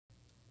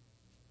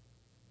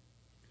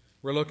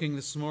We're looking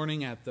this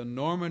morning at the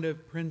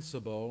normative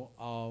principle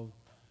of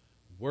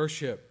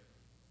worship.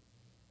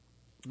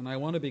 And I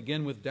want to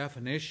begin with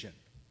definition.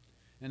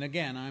 And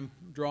again, I'm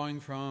drawing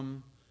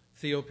from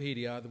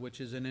Theopedia,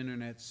 which is an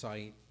internet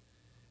site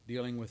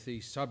dealing with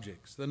these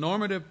subjects. The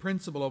normative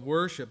principle of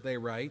worship, they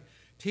write,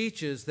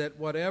 teaches that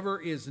whatever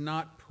is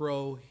not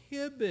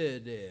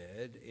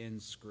prohibited in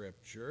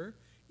Scripture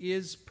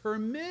is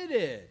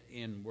permitted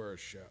in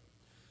worship,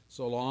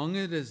 so long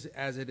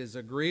as it is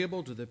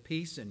agreeable to the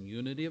peace and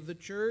unity of the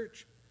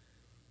church.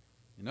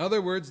 In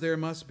other words, there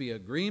must be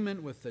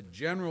agreement with the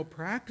general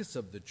practice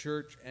of the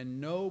church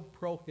and no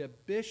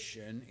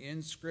prohibition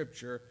in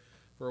Scripture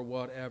for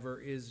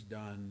whatever is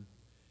done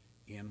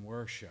in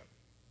worship.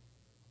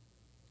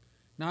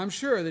 Now, I'm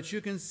sure that you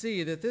can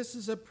see that this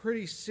is a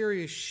pretty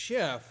serious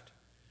shift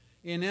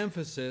in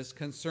emphasis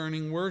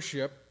concerning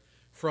worship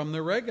from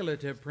the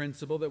regulative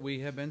principle that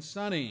we have been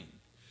studying.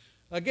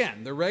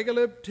 Again, the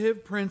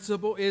regulative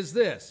principle is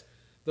this: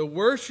 the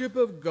worship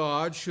of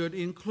God should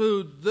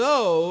include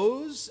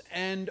those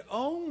and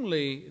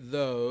only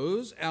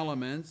those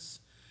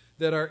elements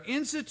that are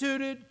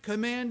instituted,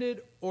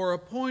 commanded, or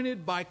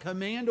appointed by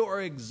command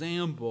or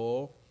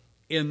example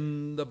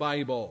in the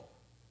Bible.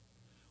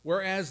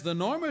 Whereas the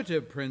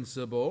normative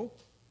principle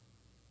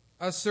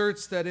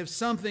asserts that if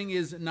something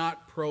is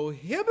not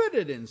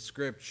prohibited in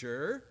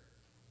Scripture,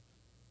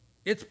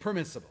 it's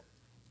permissible,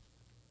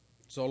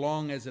 so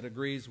long as it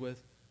agrees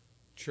with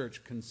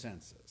church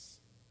consensus.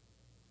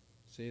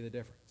 See the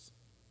difference?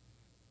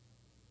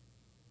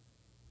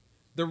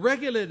 The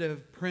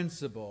regulative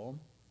principle,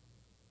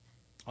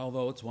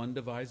 although it's one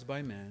devised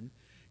by men,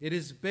 it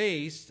is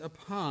based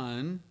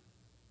upon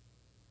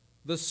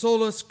the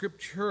sola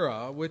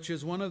scriptura, which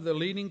is one of the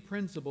leading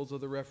principles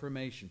of the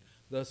Reformation.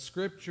 The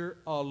Scripture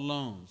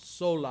alone,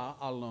 sola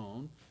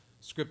alone,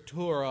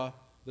 scriptura,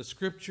 the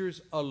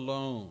Scriptures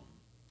alone,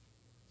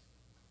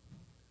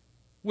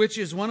 which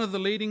is one of the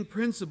leading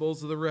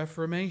principles of the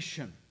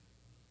Reformation.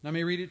 Let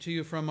me read it to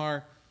you from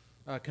our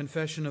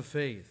Confession of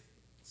Faith,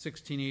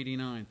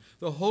 1689.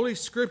 The Holy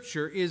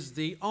Scripture is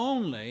the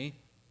only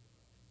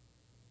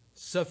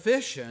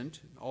sufficient,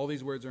 all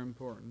these words are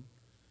important,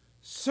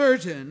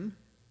 certain,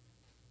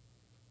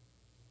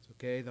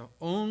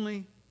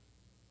 only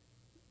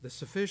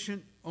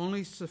sufficient,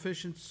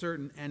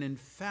 certain, and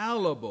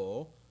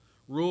infallible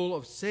rule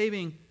of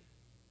saving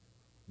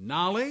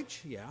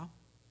knowledge,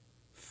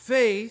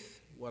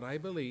 faith, what I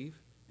believe,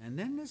 and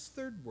then this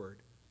third word,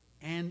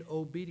 and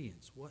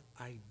obedience, what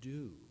I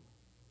do.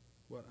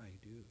 What I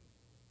do.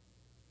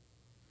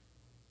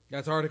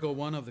 That's Article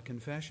 1 of the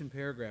Confession,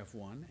 paragraph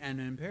 1. And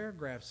in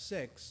paragraph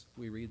 6,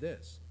 we read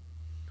this: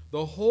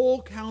 the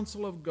whole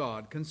counsel of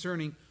God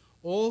concerning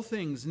all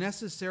things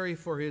necessary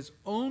for His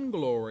own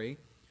glory,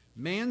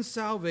 man's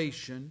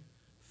salvation,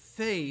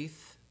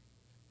 faith,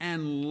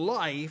 and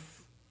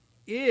life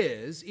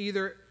is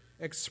either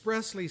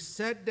expressly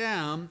set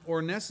down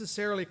or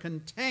necessarily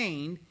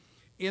contained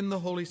in the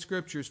Holy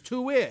Scriptures,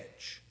 to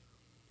which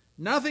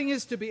nothing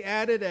is to be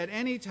added at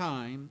any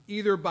time,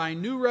 either by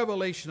new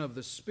revelation of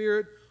the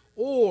Spirit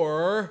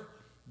or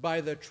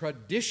by the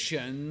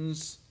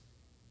traditions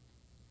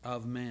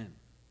of men.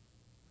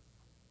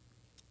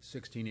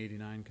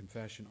 1689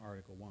 Confession,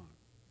 Article 1.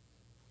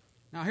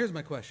 Now, here's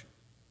my question.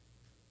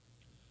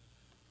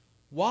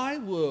 Why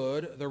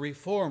would the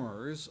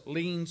Reformers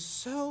lean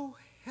so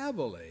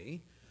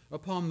heavily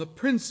upon the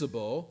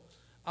principle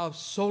of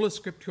sola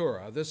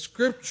scriptura, the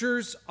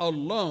Scriptures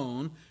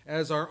alone,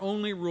 as our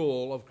only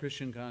rule of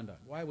Christian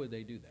conduct? Why would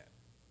they do that?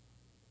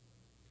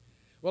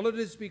 Well, it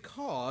is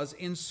because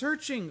in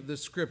searching the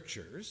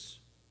Scriptures,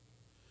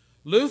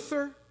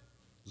 Luther,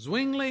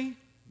 Zwingli,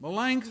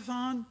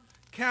 Melanchthon,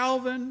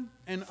 Calvin,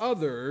 and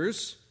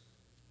others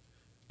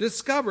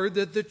discovered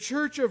that the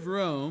Church of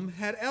Rome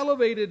had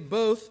elevated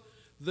both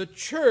the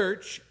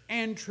church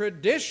and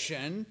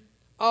tradition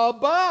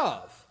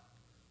above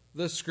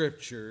the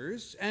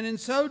Scriptures, and in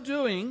so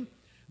doing,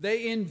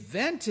 they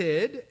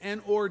invented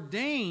and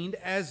ordained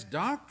as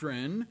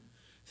doctrine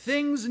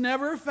things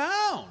never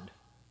found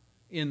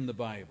in the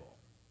Bible.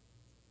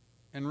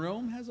 And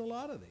Rome has a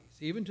lot of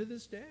these, even to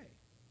this day.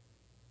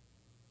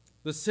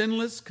 The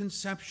sinless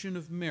conception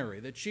of Mary,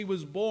 that she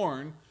was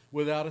born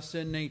without a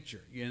sin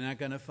nature. You're not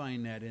going to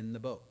find that in the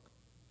book.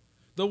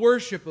 The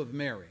worship of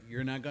Mary,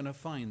 you're not going to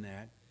find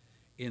that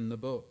in the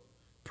book.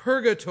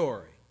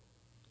 Purgatory,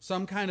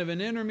 some kind of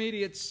an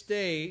intermediate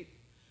state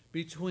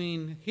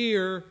between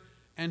here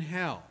and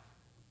hell.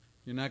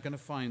 You're not going to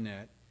find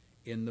that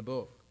in the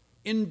book.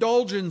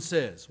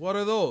 Indulgences, what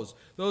are those?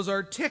 Those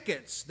are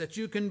tickets that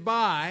you can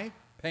buy,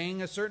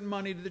 paying a certain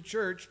money to the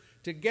church,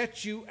 to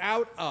get you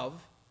out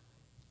of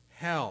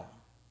hell.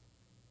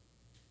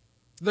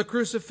 The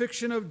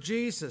crucifixion of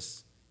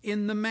Jesus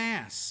in the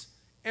Mass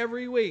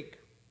every week.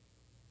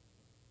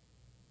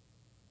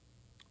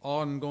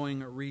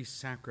 Ongoing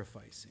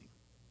re-sacrificing.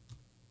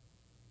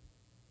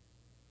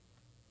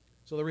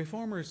 So the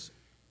Reformers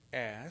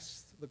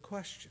asked the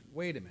question,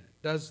 wait a minute,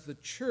 does the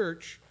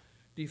church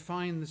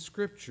define the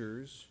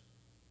Scriptures,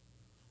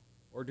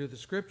 or or do the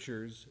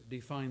Scriptures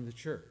define the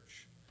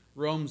church?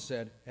 Rome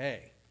said,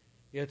 hey,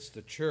 it's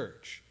the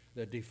church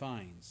that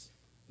defines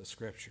the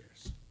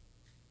Scriptures.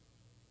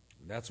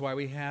 That's why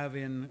we have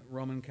in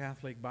Roman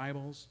Catholic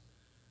Bibles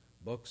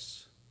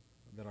books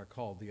that are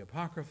called the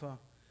Apocrypha,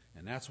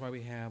 and that's why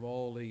we have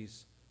all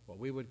these, what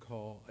we would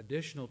call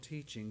additional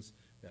teachings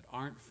that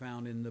aren't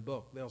found in the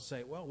book. They'll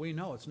say, well, we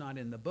know it's not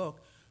in the book,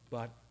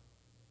 but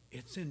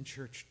it's in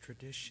church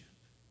tradition.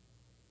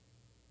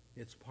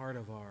 It's part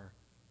of our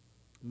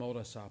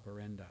modus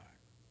operandi.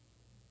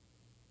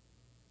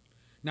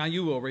 Now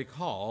you will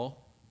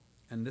recall,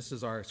 and this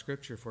is our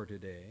scripture for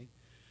today,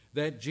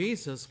 that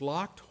Jesus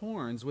locked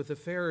horns with the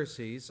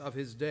Pharisees of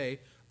his day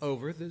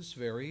over this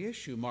very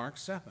issue, Mark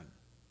 7.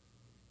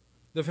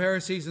 The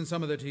Pharisees and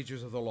some of the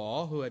teachers of the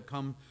law who had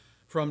come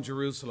from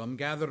Jerusalem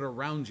gathered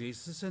around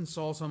Jesus and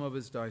saw some of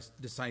his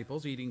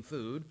disciples eating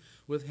food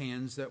with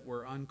hands that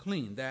were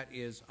unclean, that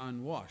is,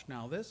 unwashed.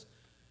 Now this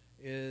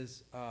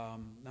is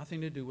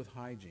nothing to do with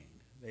hygiene.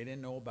 They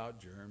didn't know about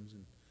germs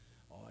and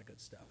all that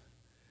good stuff.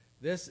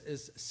 This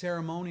is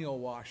ceremonial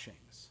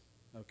washings,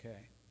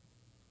 okay?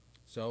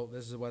 So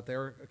this is what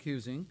they're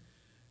accusing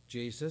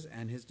Jesus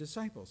and his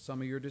disciples. Some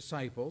of your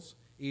disciples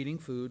eating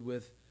food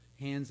with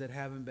hands that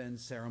haven't been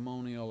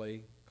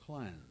ceremonially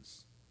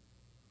cleansed.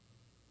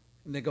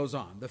 And it goes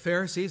on. The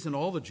Pharisees and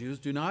all the Jews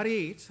do not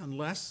eat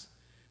unless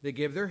they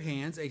give their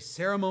hands a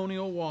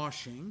ceremonial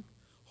washing,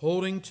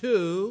 holding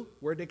to,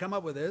 where'd they come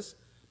up with this?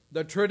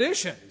 The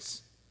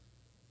traditions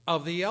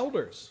of the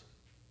elders.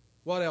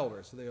 What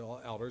elders? The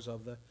elders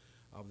of the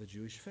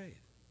Jewish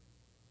faith.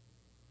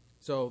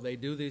 So they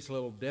do these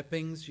little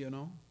dippings,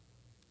 and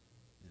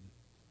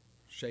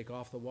shake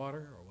off the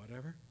water or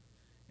whatever,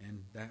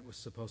 and that was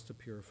supposed to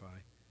purify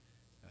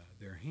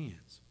their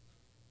hands.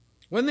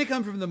 When they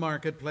come from the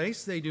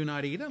marketplace, they do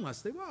not eat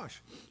unless they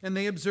wash. And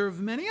they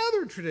observe many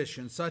other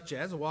traditions, such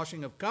as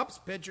washing of cups,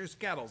 pitchers,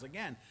 kettles.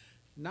 Again,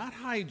 not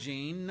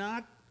hygiene,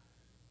 not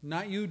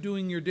you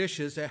doing your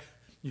dishes.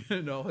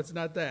 It's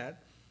not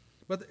that.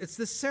 But it's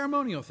this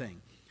ceremonial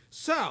thing.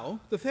 So,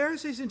 the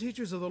Pharisees and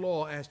teachers of the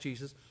law asked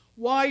Jesus,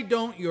 why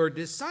don't your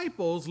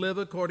disciples live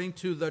according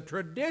to the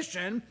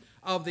tradition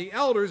of the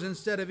elders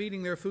instead of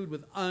eating their food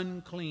with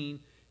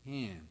unclean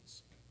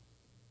hands?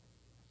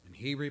 And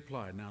he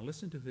replied, now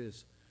listen to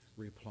his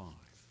reply.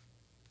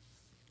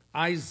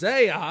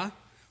 Isaiah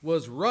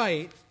was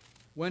right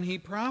when he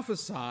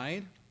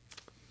prophesied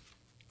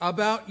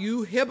about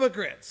you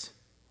hypocrites.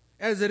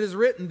 As it is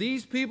written,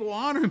 these people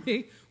honor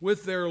me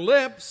with their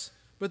lips,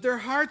 but their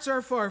hearts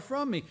are far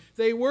from me.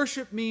 They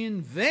worship me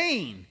in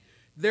vain.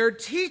 Their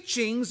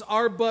teachings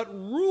are but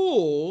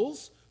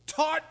rules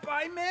taught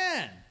by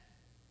men.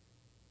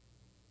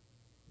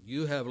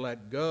 You have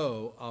let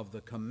go of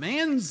the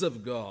commands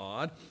of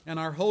God and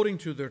are holding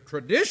to the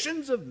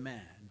traditions of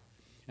men.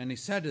 And he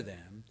said to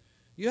them,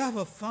 you have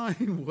a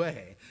fine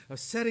way of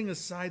setting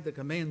aside the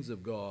commands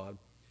of God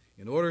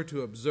in order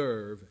to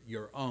observe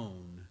your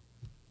own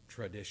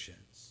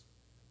traditions.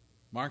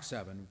 Mark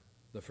 7,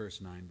 the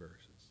first 9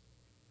 verses.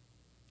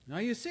 Now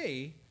you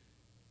see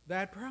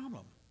that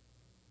problem.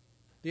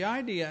 The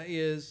idea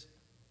is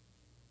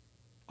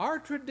our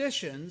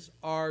traditions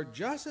are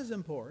just as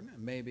important,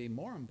 and maybe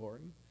more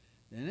important,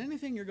 than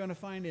anything you're going to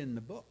find in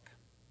the book.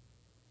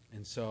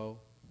 And so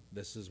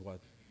this is what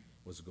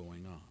was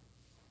going on.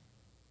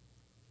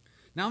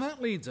 Now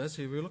that leads us,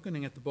 if you're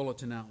looking at the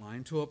bulletin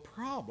outline, to a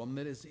problem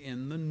that is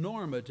in the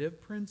normative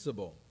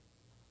principle.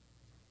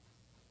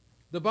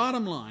 The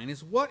bottom line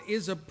is what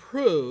is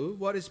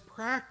approved, what is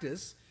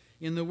practiced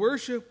in the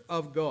worship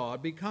of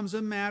God becomes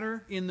a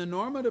matter in the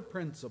normative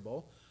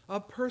principle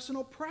of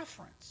personal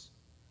preference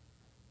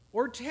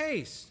or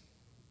taste,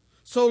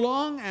 so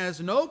long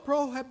as no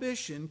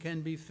prohibition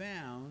can be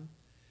found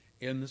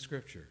in the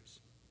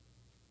Scriptures.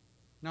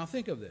 Now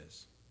think of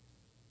this.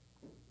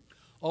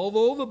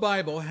 Although the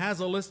Bible has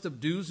a list of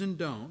do's and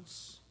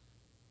don'ts,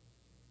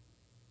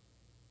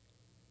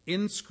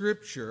 in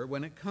Scripture,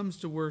 when it comes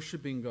to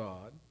worshiping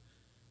God,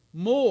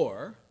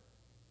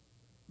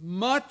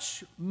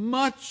 much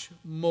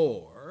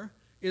more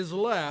is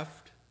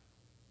left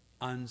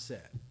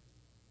unsaid.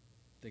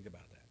 Think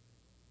about that.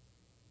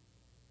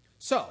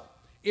 So,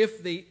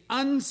 if the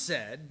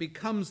unsaid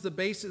becomes the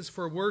basis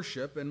for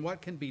worship and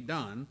what can be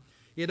done,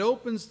 it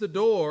opens the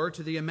door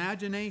to the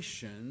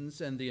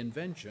imaginations and the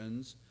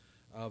inventions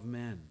of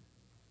men.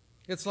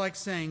 It's like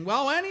saying,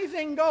 well,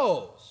 anything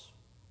goes.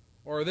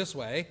 Or this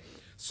way,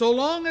 so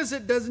long as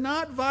it does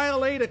not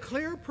violate a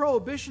clear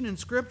prohibition in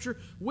Scripture,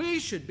 we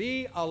should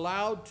be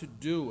allowed to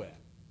do it.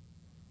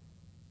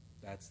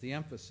 That's the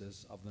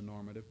emphasis of the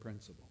normative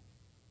principle.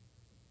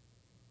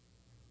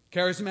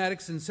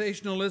 Charismatic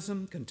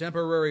sensationalism,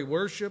 contemporary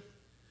worship,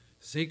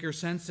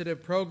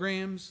 seeker-sensitive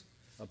programs,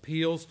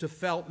 appeals to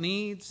felt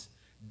needs,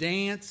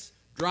 dance,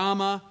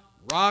 drama,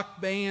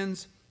 rock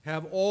bands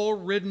have all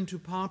risen to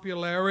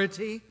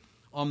popularity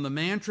on the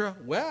mantra,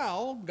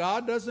 well,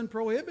 God doesn't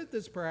prohibit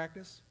this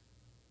practice.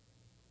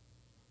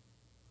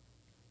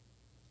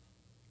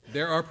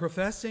 There are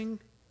professing,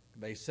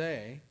 they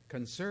say,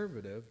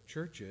 conservative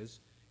churches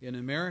in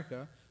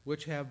America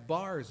which have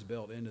bars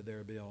built into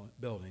their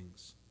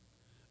buildings,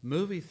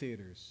 movie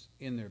theaters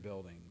in their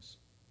buildings,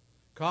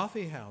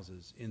 coffee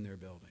houses in their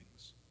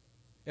buildings.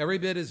 Every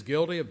bit as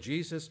guilty of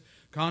Jesus'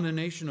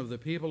 condemnation of the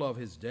people of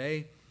his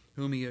day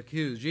whom he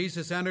accused.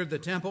 Jesus entered the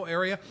temple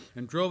area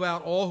and drove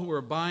out all who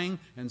were buying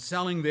and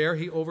selling there.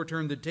 He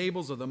overturned the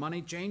tables of the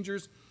money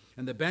changers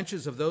and the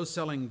benches of those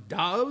selling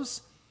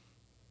doves.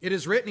 It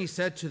is written, he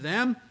said to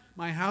them,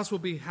 my house will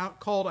be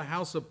called a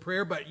house of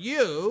prayer, but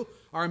you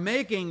are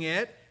making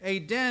it a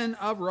den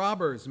of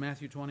robbers.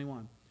 Matthew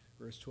 21,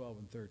 verse 12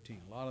 and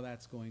 13. A lot of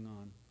that's going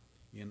on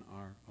in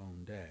our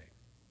own day.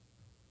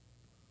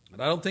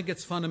 And I don't think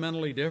it's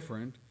fundamentally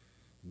different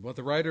than what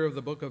the writer of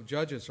the book of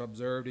Judges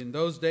observed. In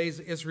those days,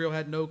 Israel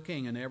had no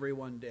king, and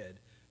everyone did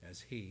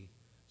as he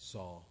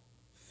saw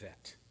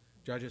fit.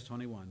 Judges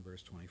 21,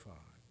 verse 25.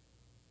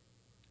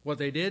 What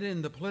they did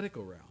in the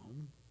political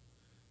realm,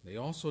 they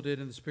also did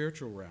in the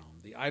spiritual realm.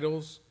 The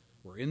idols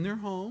were in their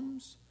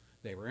homes.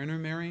 They were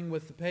intermarrying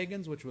with the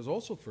pagans, which was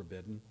also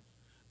forbidden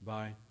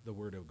by the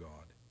word of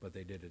God. But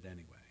they did it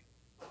anyway.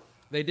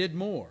 They did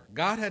more.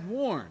 God had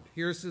warned.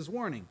 Here's his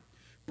warning.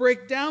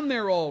 Break down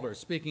their altars,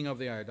 speaking of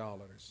the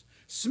idolaters.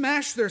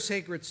 Smash their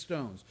sacred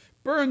stones.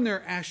 Burn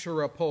their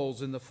Asherah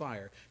poles in the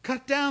fire.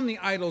 Cut down the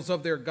idols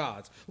of their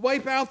gods.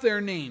 Wipe out their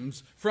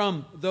names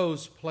from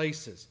those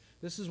places.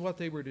 This is what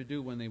they were to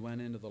do when they went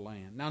into the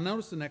land. Now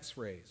notice the next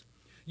phrase.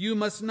 You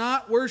must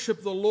not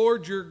worship the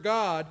Lord your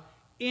God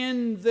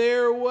in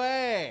their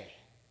way.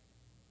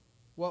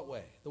 What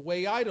way? The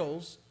way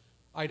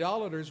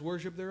idolaters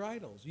worship their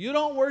idols. You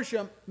don't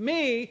worship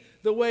me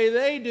the way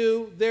they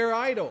do their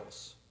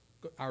idols.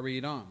 I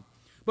read on.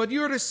 But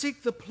you are to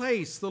seek the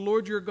place the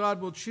Lord your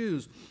God will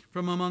choose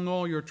from among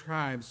all your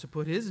tribes to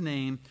put his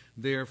name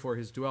there for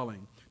his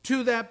dwelling.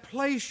 To that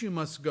place you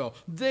must go.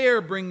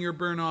 There bring your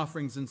burnt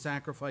offerings and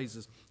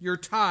sacrifices, your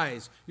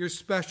tithes, your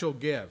special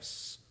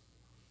gifts,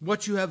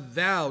 what you have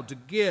vowed to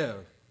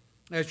give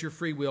as your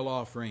freewill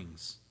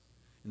offerings,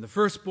 and the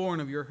firstborn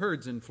of your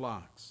herds and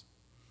flocks.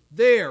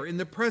 There, in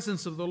the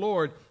presence of the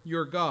Lord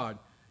your God,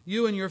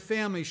 you and your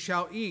family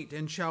shall eat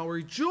and shall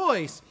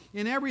rejoice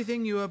in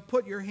everything you have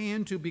put your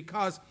hand to,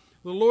 because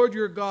the Lord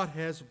your God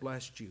has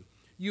blessed you.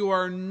 You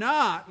are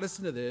not,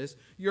 listen to this,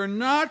 you're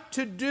not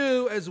to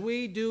do as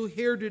we do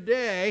here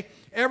today,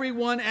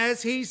 everyone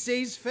as he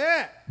sees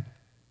fit.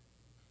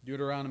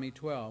 Deuteronomy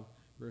 12,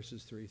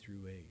 verses 3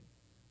 through 8.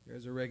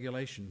 There's a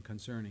regulation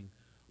concerning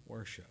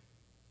worship.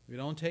 We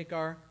don't take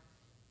our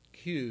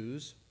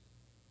cues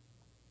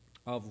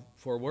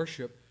for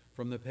worship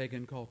from the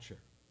pagan culture.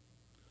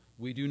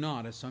 We do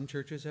not, as some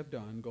churches have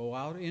done, go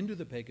out into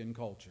the pagan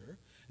culture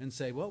and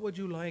say, what would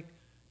you like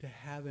to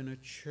have in a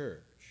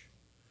church?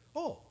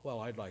 Oh, well,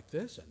 I'd like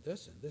this and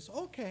this and this.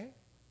 Okay.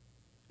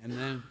 And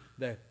then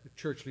the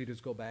church leaders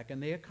go back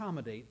and they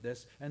accommodate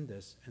this and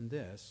this and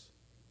this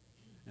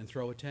and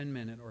throw a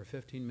 10-minute or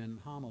 15-minute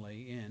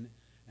homily in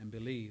and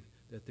believe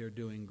that they're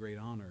doing great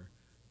honor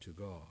to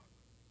God.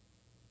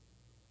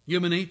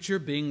 Human nature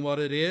being what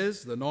it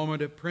is, the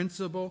normative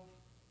principle,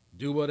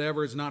 do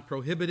whatever is not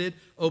prohibited,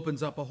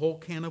 opens up a whole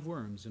can of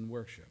worms in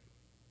worship.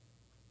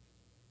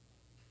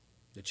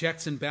 The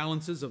checks and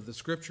balances of the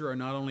Scripture are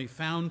not only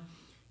found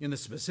in the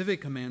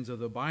specific commands of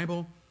the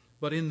Bible,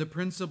 but in the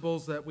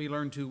principles that we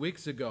learned 2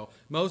 weeks ago.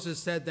 Moses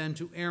said then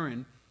to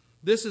Aaron,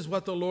 this is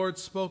what the Lord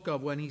spoke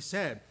of when he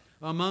said,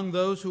 among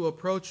those who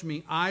approach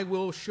me, I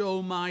will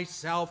show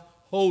myself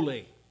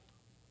holy.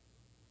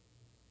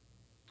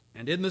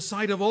 And in the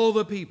sight of all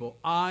the people,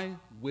 I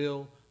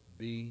will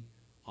be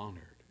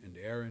honored. And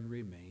Aaron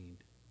remained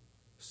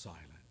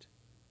silent.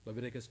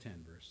 Leviticus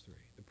 10, verse 3.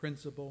 The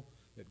principle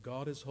that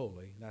God is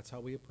holy, that's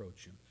how we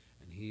approach him.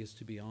 And he is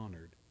to be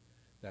honored.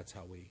 That's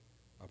how we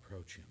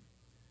approach him.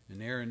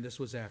 And Aaron, this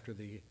was after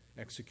the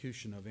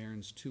execution of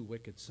Aaron's 2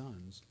 wicked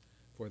sons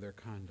for their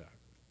conduct.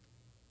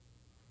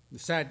 The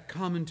sad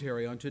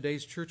commentary on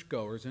today's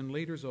churchgoers and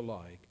leaders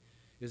alike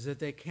is that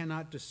they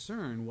cannot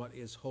discern what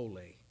is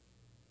holy.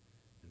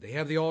 They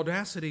have the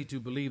audacity to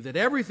believe that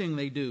everything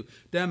they do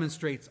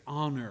demonstrates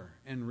honor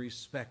and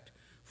respect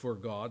for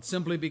God,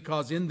 simply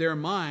because in their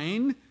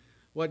mind,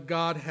 what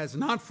God has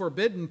not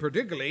forbidden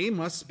particularly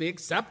must be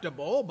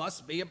acceptable,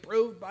 must be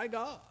approved by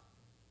God.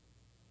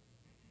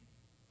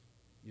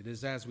 It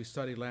is as we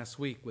studied last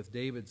week with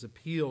David's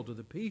appeal to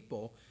the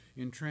people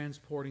in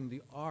transporting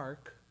the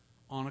ark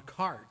on a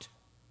cart.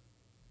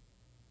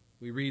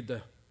 We read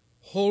the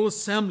whole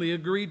assembly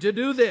agreed to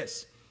do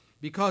this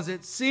because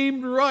it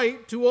seemed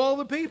right to all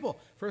the people.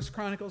 1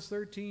 Chronicles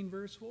 13,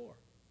 verse 4.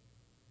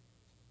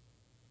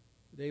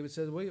 David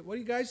says, what do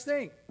you guys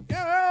think?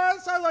 Yeah, well,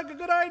 that sounds like a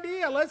good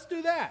idea. Let's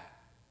do that.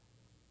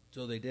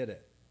 So they did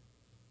it.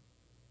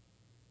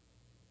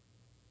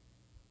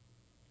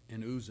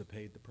 And Uzzah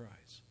paid the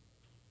price.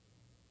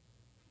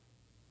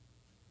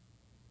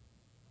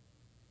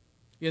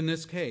 In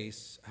this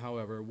case,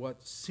 however,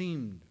 what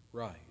seemed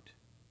right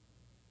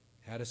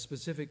had a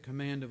specific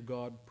command of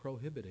God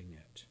prohibiting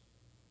it.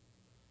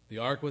 The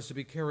ark was to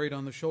be carried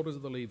on the shoulders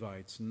of the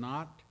Levites,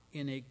 not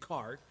in a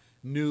cart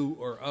new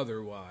or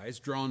otherwise,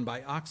 drawn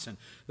by oxen,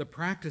 the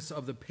practice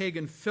of the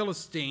pagan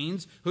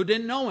Philistines who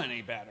didn't know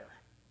any better.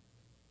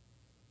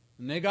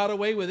 And they got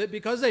away with it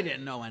because they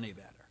didn't know any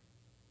better.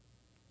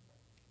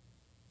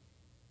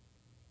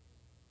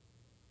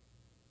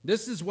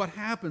 This is what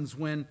happens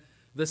when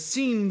the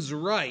seems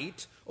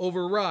right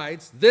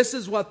overrides, this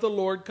is what the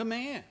Lord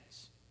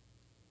commands.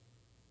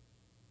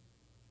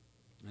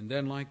 And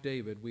then, like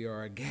David, we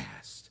are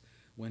aghast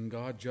when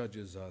God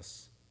judges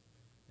us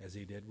as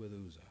he did with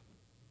Uzzah.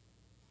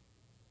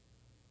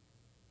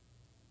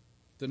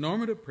 The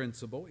normative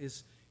principle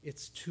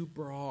it's too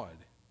broad.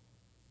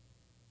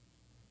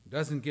 It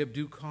doesn't give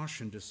due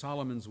caution to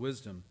Solomon's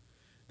wisdom.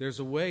 There's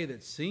a way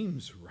that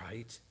seems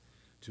right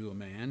to a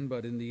man,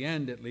 but in the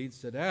end it leads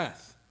to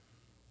death.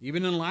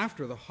 Even in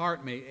laughter the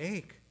heart may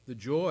ache, the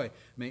joy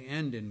may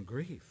end in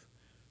grief.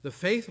 The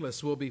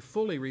faithless will be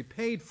fully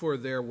repaid for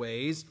their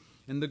ways,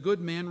 and the good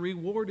man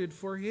rewarded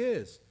for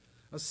his.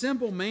 A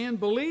simple man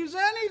believes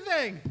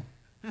anything,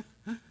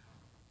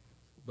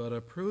 but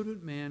a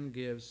prudent man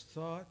gives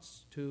thought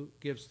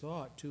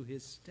to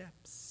his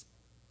steps.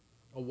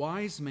 A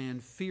wise man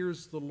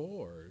fears the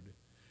Lord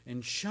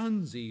and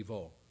shuns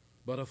evil,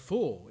 but a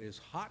fool is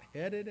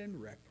hot-headed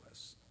and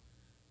reckless.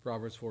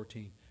 Proverbs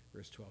 14,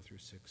 verse 12 through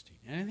 16.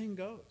 Anything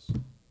goes.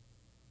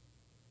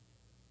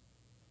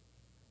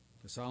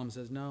 But Solomon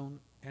says, no,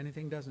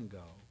 anything doesn't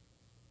go.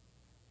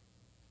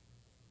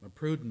 A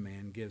prudent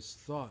man gives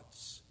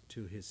thoughts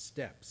to his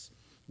steps,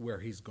 where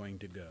he's going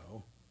to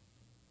go.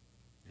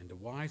 And a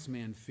wise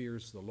man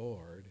fears the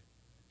Lord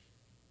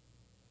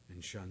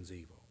and shuns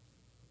evil.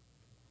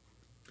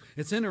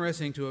 It's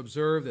interesting to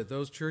observe that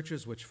those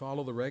churches which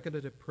follow the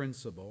regulative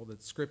principle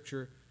that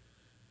Scripture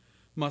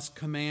must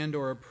command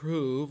or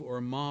approve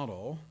or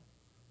model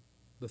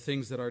the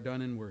things that are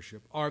done in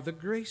worship are the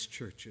grace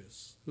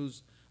churches,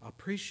 whose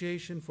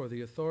appreciation for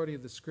the authority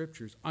of the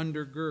Scriptures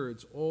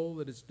undergirds all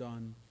that is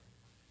done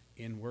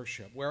in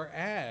worship.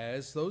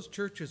 Whereas those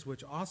churches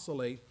which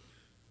oscillate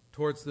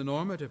towards the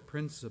normative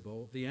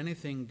principle, the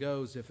anything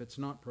goes if it's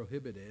not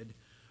prohibited,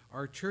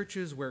 are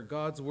churches where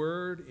God's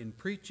word in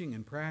preaching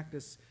and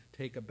practice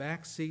take a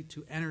backseat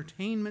to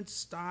entertainment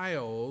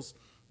styles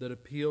that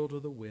appeal to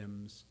the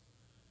whims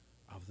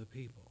of the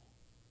people.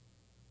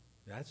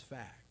 That's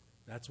fact.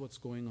 That's what's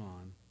going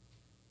on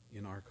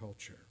in our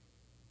culture.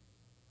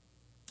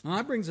 And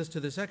that brings us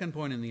to the second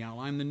point in the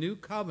outline. The new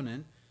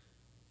covenant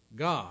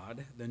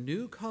God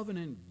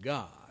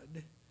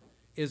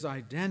is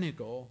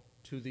identical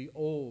to the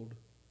old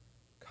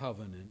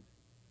covenant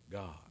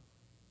God.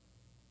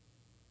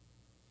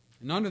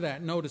 And under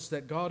that, notice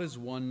that God is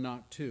one,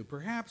 not two.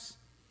 Perhaps,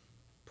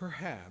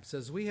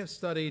 as we have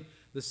studied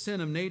the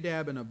sin of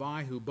Nadab and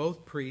Abihu,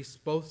 both priests,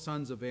 both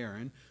sons of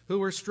Aaron, who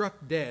were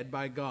struck dead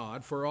by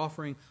God for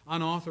offering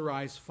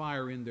unauthorized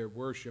fire in their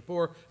worship,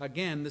 or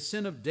again, the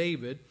sin of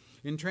David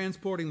in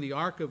transporting the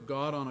ark of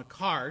God on a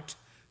cart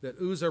that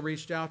Uzzah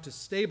reached out to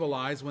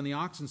stabilize when the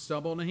oxen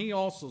stumbled, and he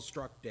also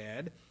struck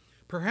dead.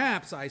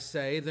 Perhaps, I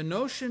say, the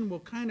notion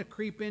will kind of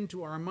creep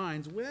into our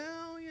minds,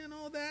 well,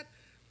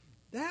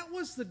 that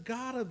was the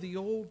God of the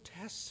Old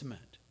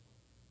Testament.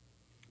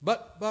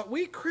 But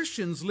we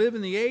Christians live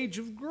in the age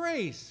of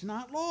grace,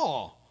 not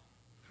law.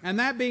 And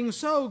that being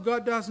so,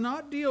 God does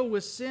not deal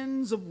with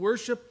sins of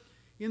worship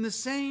in the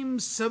same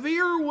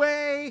severe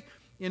way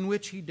in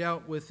which he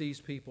dealt with these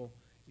people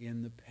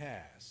in the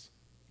past.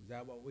 Is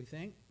that what we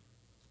think?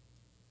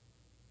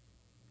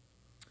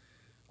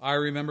 I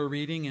remember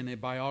reading in a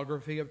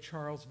biography of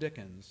Charles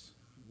Dickens,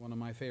 one of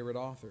my favorite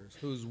authors,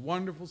 whose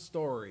wonderful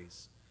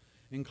stories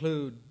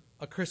include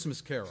A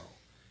Christmas Carol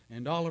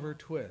and Oliver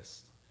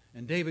Twist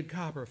and David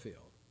Copperfield.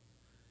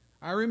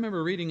 I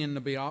remember reading in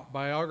the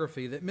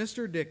biography that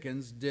Mr.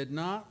 Dickens did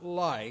not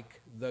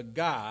like the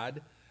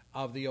God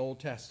of the Old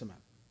Testament.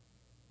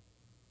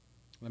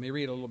 Let me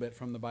read a little bit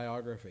from the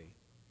biography.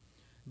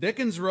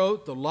 Dickens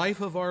wrote The Life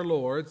of Our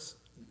Lord.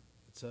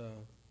 It's a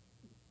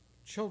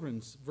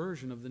children's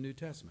version of the New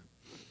Testament.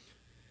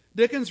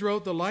 Dickens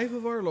wrote The Life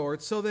of Our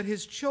Lord so that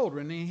his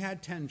children, and he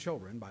had 10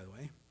 children, by the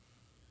way,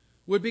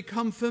 would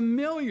become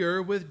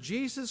familiar with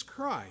Jesus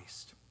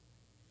Christ.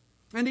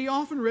 And he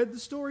often read the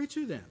story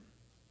to them.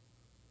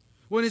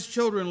 When his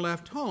children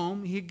left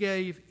home, he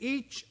gave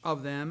each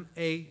of them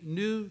a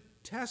New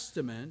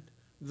Testament,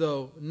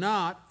 though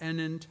not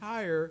an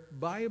entire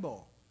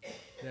Bible.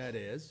 That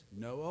is,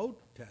 no Old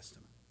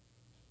Testament.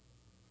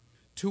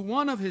 To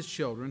one of his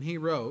children, he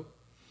wrote,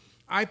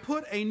 I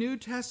put a New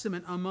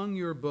Testament among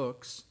your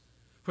books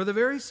for the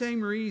very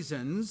same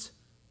reasons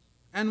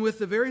and with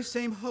the very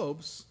same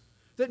hopes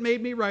that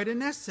made me write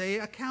an essay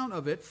account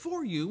of it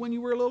for you when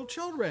you were little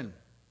children.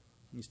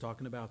 He's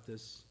talking about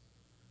this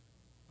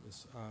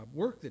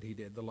work that he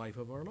did, The Life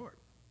of Our Lord.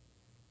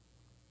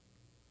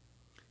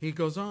 He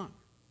goes on.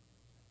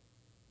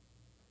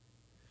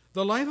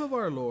 The Life of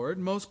Our Lord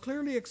most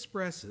clearly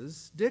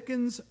expresses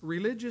Dickens'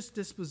 religious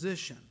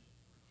disposition.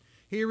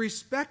 He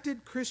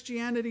respected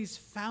Christianity's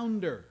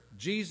founder,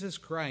 Jesus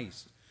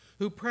Christ,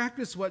 who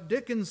practiced what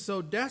Dickens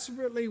so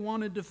desperately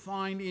wanted to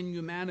find in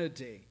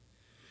humanity.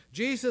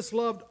 Jesus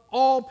loved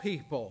all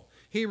people.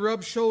 He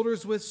rubbed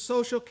shoulders with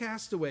social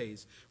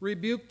castaways,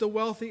 rebuked the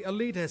wealthy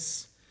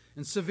elitists,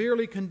 and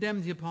severely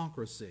condemned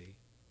hypocrisy.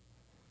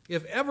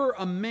 If ever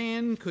a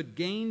man could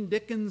gain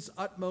Dickens'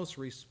 utmost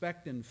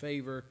respect and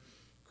favor,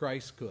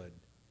 Christ could,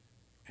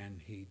 and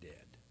he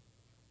did.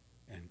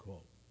 End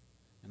quote.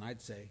 And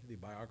I'd say the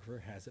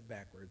biographer has it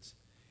backwards.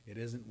 It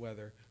isn't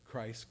whether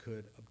Christ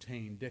could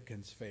obtain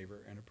Dickens'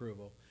 favor and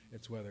approval.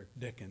 It's whether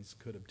Dickens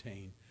could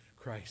obtain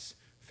Christ's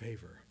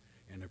favor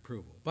and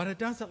approval. But it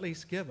does at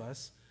least give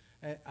us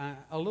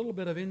a little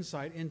bit of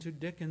insight into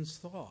Dickens'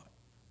 thought.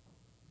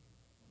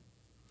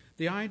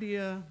 The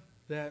idea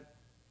that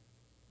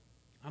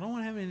I don't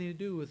want to have anything to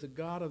do with the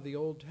God of the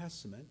Old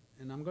Testament,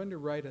 and I'm going to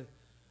write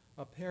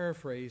a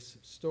paraphrase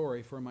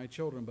story for my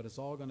children, but it's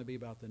all going to be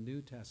about the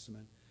New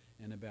Testament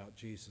and about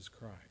Jesus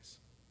Christ.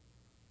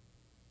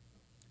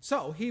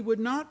 So he would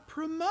not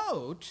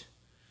promote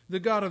the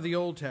God of the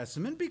Old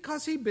Testament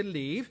because he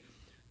believed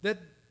that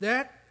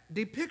that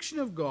depiction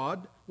of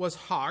God was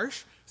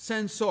harsh,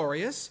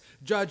 censorious,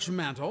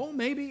 judgmental,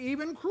 maybe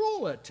even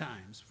cruel at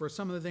times for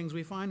some of the things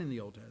we find in the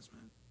Old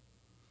Testament.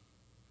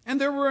 And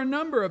there were a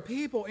number of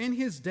people in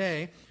his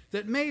day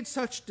that made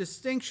such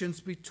distinctions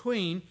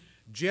between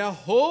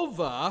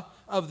Jehovah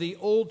of the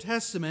Old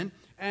Testament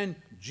and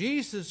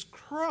Jesus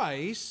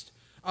Christ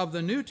of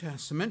the New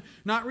Testament,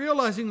 not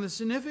realizing the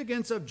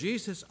significance of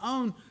Jesus'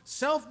 own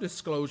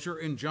self-disclosure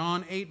in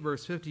John 8,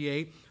 verse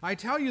 58. I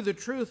tell you the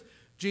truth,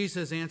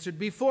 Jesus answered,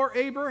 before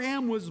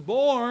Abraham was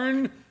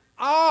born,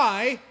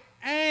 I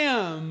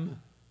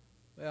am.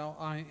 Well,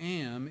 I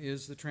am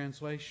is the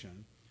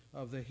translation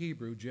of the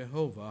Hebrew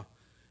Jehovah,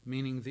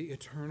 meaning the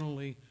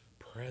eternally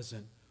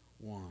present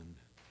one.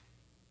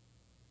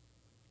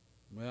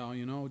 Well,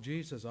 you know,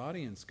 Jesus'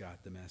 audience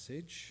got the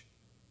message,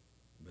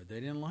 but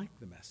they didn't like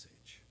the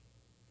message.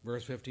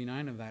 Verse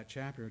 59 of that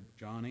chapter,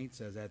 John 8,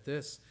 says, at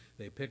this,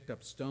 they picked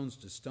up stones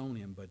to stone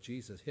him, but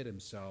Jesus hid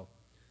himself,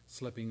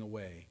 slipping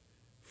away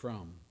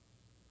from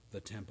the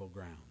temple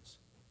grounds.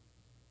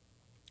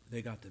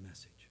 They got the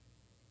message.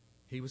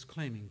 He was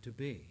claiming to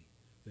be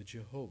the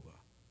Jehovah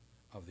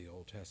of the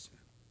Old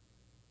Testament.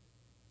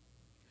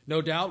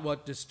 No doubt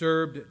what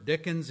disturbed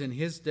Dickens in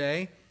his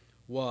day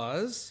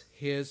was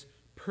his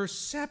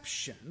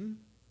perception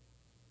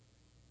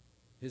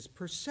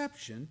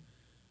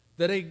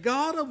that a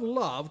God of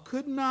love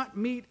could not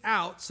mete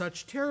out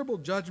such terrible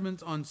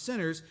judgments on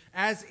sinners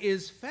as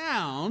is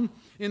found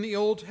in the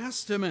Old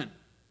Testament.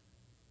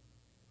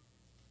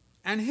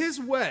 And his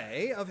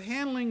way of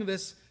handling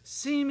this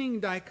seeming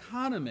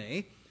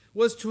dichotomy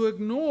was to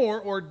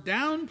ignore or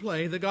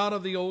downplay the God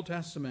of the Old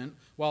Testament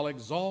while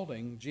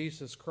exalting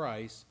Jesus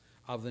Christ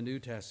of the New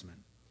Testament.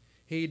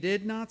 He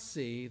did not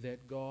see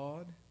that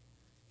God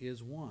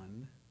is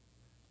one,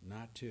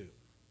 not two.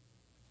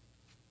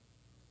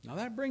 Now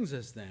that brings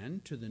us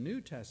then to the New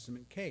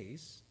Testament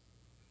case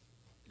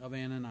of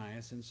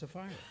Ananias and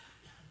Sapphira.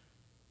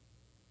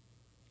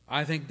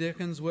 I think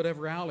Dickens would have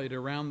rallied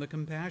around the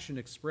compassion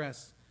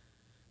expressed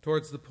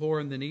towards the poor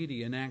and the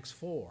needy in Acts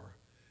 4,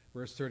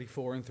 verse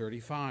 34 and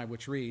 35,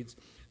 which reads,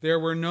 there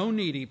were no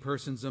needy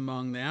persons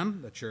among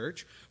them, the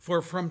church,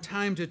 for from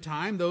time to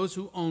time those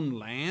who owned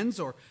lands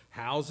or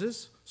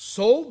houses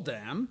sold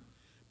them,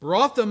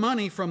 brought the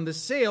money from the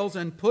sales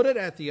and put it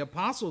at the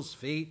apostles'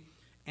 feet,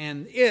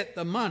 and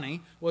the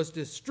money, was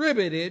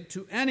distributed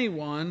to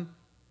anyone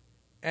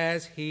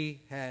as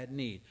he had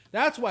need.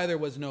 That's why there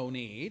was no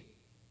need,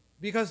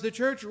 because the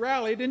church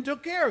rallied and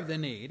took care of the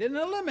need and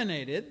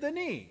eliminated the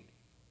need.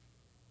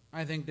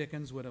 I think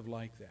Dickens would have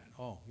liked that.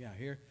 Oh, yeah,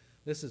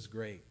 this is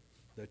great.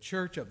 The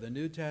church of the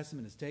New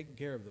Testament is taking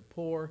care of the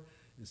poor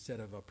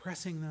instead of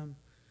oppressing them.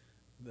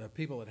 The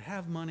people that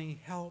have money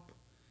help.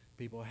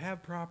 People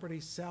have property,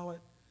 sell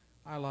it.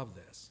 I love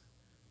this.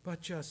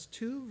 But just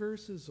 2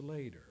 verses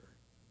later,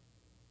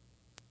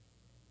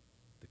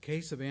 the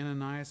case of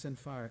Ananias and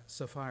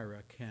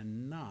Sapphira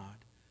cannot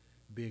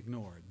be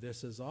ignored.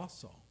 This is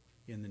also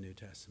in the New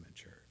Testament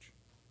church.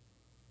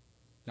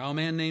 Now a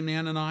man named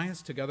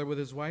Ananias, together with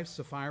his wife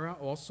Sapphira,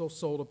 also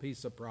sold a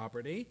piece of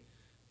property,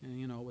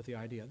 and with the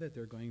idea that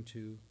they're going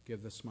to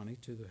give this money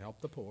to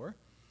help the poor.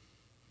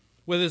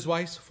 With his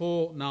wife's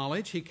full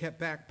knowledge, he kept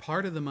back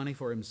part of the money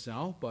for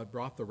himself, but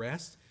brought the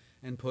rest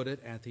and put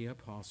it at the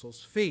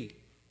apostles' feet.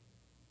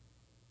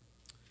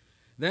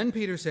 Then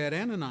Peter said,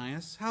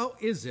 Ananias, how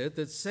is it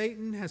that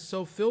Satan has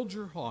so filled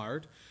your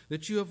heart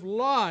that you have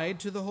lied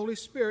to the Holy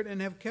Spirit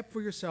and have kept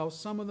for yourself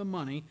some of the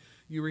money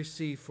you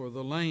received for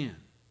the land?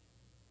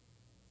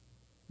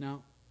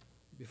 Now,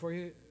 before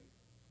you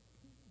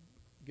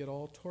get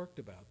all torqued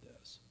about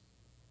this,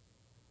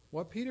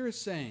 what Peter is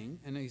saying,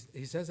 and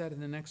he says that in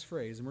the next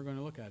phrase, and we're going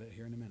to look at it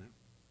here in a minute.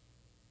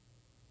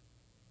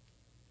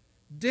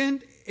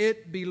 Didn't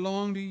it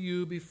belong to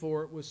you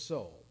before it was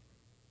sold?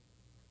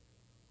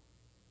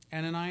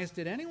 Ananias,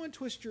 did anyone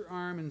twist your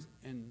arm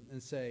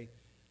and say,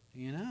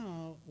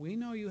 we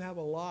know you have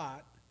a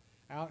lot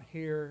out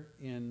here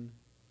in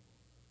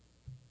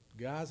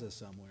Gaza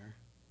somewhere,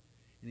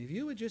 and if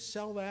you would just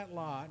sell that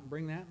lot and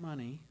bring that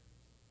money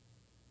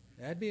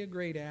That'd be a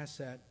great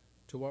asset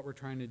to what we're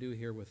trying to do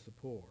here with the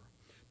poor.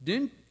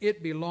 Didn't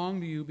it belong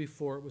to you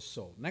before it was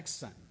sold? Next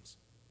sentence.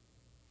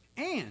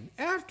 And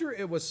after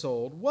it was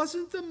sold,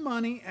 wasn't the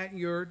money at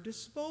your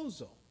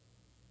disposal?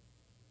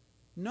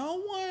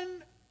 No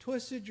one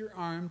twisted your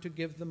arm to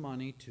give the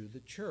money to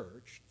the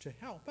church to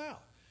help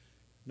out.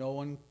 No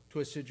one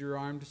twisted your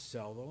arm to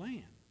sell the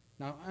land.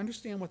 Now,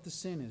 understand what the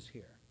sin is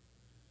here.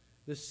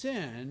 The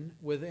sin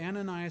with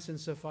Ananias and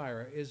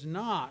Sapphira is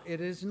not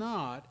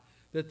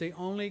that they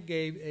only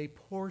gave a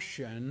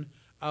portion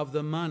of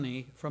the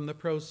money from the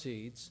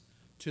proceeds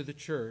to the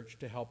church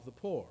to help the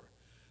poor.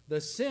 The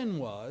sin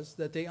was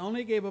that they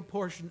only gave a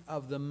portion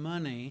of the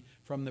money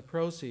from the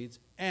proceeds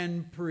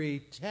and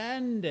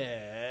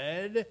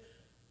pretended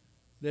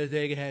that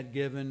they had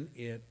given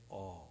it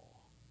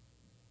all.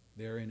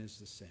 Therein is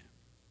the sin.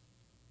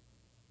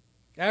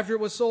 After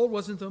it was sold,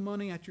 wasn't the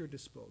money at your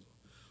disposal?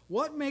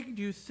 What made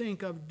you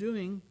think of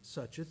doing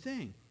such a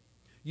thing?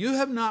 You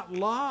have not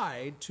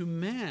lied to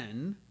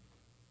men,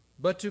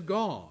 but to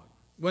God.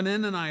 When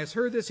Ananias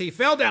heard this, he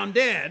fell down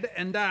dead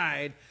and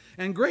died,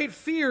 and great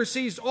fear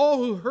seized all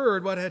who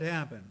heard what had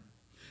happened.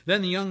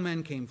 Then the young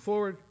men came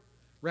forward,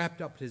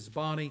 wrapped up his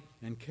body,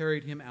 and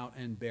carried him out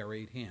and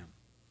buried him.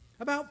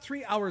 About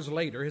 3 hours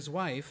later, his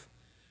wife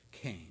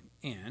came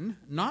in,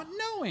 not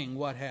knowing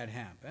what had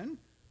happened,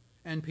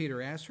 and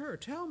Peter asked her,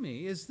 "Tell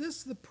me, is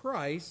this the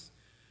price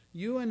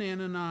you and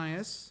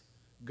Ananias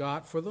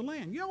got for the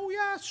land?" "Oh,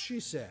 yes," she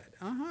said.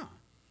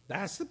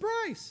 That's the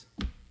price.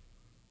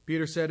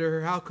 Peter said to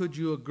her, "How could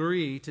you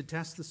agree to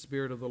test the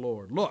Spirit of the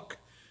Lord? Look,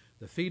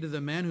 the feet of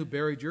the men who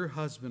buried your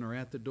husband are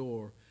at the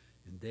door,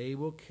 and they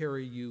will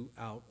carry you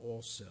out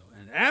also."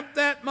 And at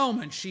that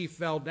moment she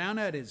fell down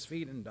at his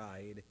feet and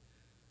died.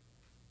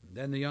 And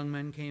then the young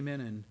men came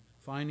in, and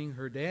finding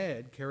her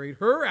dead, carried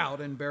her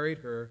out and buried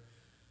her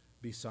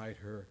beside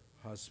her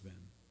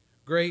husband.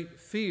 Great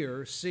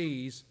fear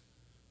seized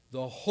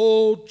the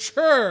whole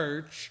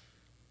church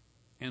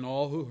and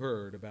all who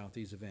heard about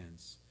these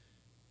events.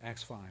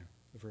 Acts 5,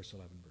 the first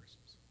 11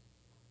 verses.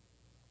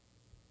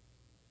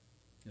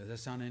 Does that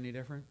sound any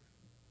different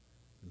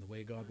than the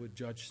way God would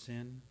judge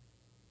sin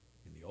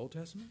in the Old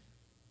Testament?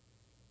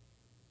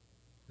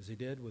 As he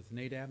did with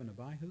Nadab and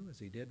Abihu? As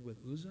he did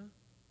with Uzzah?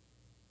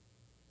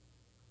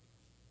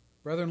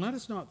 Brethren, let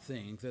us not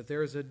think that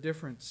there is a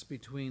difference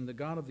between the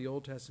God of the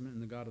Old Testament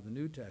and the God of the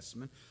New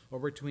Testament, or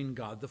between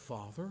God the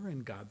Father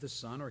and God the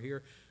Son, or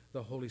here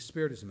the Holy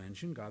Spirit is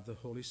mentioned, God the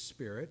Holy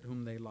Spirit,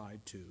 whom they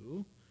lied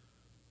to.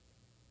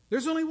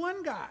 There's only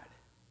one God,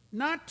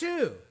 not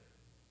two.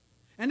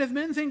 And if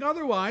men think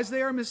otherwise,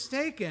 they are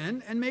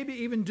mistaken and maybe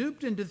even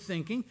duped into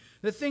thinking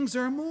that things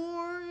are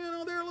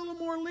more, they're a little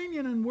more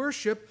lenient in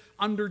worship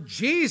under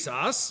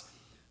Jesus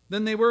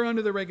than they were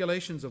under the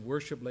regulations of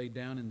worship laid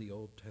down in the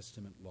Old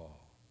Testament law.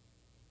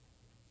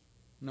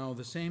 No,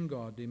 the same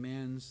God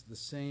demands the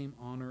same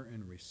honor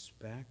and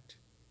respect,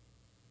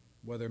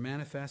 whether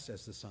manifest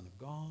as the Son of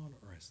God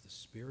or as the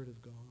Spirit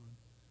of God,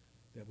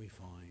 that we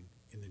find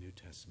in the New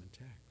Testament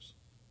text.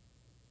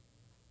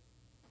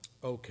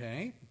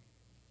 Okay,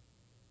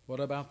 what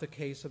about the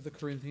case of the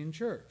Corinthian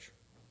church?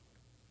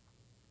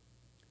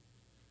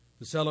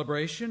 The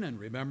celebration and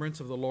remembrance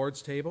of the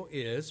Lord's table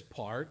is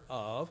part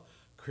of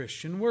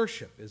Christian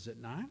worship, is it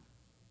not?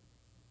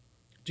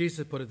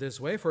 Jesus put it this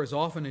way: "For as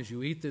often as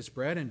you eat this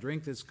bread and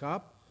drink this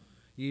cup,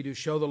 ye do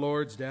show the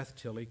Lord's death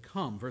till he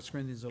come." 1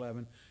 Corinthians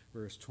 11,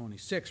 verse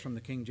 26 from the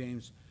King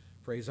James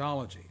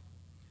phraseology.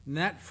 And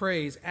that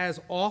phrase, "as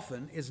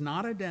often," is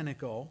not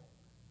identical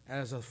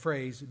as a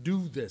phrase,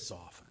 "do this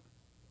often."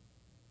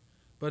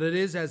 But it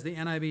is, as the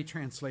NIV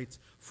translates,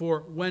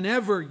 "For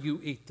whenever you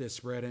eat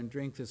this bread and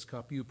drink this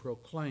cup, you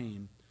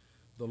proclaim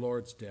the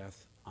Lord's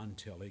death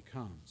until he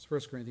comes."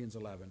 1 Corinthians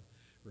 11,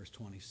 verse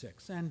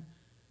 26. And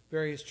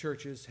various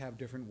churches have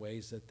different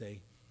ways that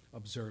they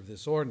observe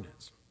this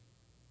ordinance.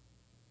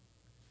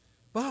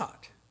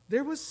 But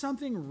there was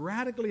something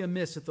radically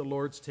amiss at the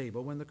Lord's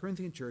table when the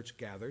Corinthian church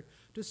gathered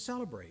to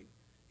celebrate.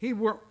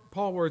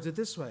 Paul words it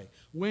this way: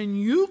 "When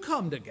you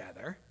come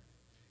together,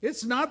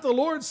 it's not the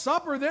Lord's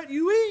supper that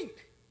you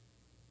eat.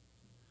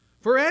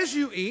 For as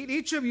you eat,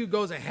 each of you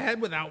goes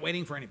ahead without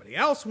waiting for anybody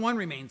else. One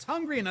remains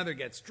hungry, another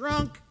gets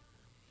drunk.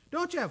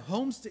 Don't you have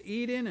homes to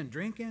eat in and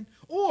drink in?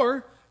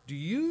 Or do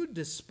you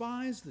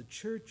despise the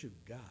church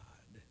of God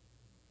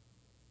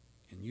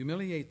and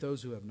humiliate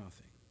those who have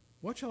nothing?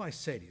 What shall I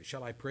say to you?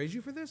 Shall I praise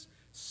you for this?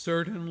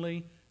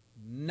 Certainly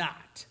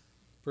not."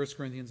 1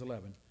 Corinthians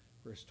 11,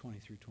 verse 20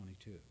 through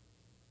 22.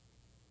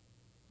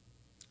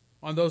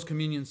 On those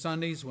communion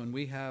Sundays when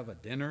we have a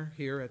dinner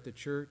here at the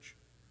church,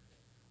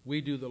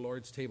 we do the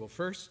Lord's table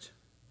first,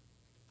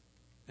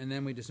 and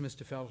then we dismiss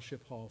to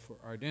fellowship hall for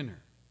our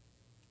dinner.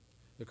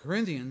 The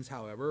Corinthians,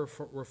 however,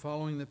 were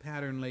following the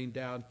pattern laid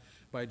down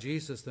by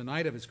Jesus the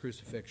night of his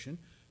crucifixion: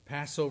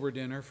 Passover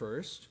dinner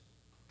first,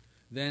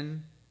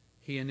 then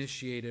he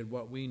initiated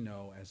what we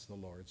know as the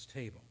Lord's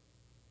table.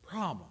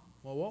 Problem.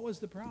 Well, what was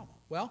the problem?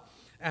 Well,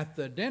 at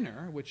the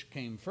dinner, which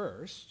came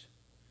first,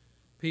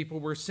 People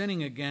were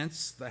sinning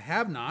against the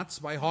have-nots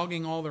by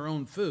hogging all their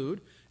own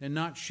food and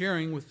not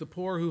sharing with the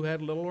poor who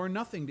had little or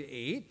nothing to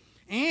eat.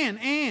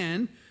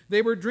 And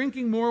they were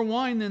drinking more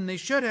wine than they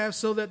should have,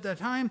 so that the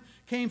time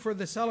came for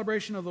the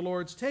celebration of the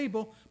Lord's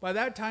table. By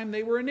that time,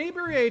 they were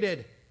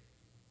inebriated.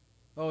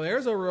 Oh,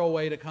 there's a real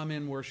way to come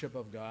in worship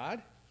of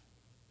God.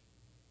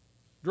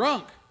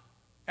 Drunk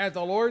at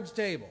the Lord's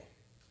table.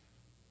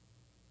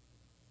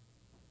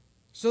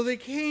 So they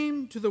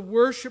came to the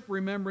worship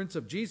remembrance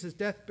of Jesus'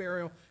 death,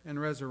 burial, and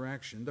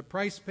resurrection, the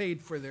price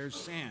paid for their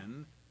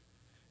sin.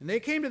 And they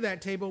came to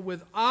that table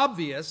with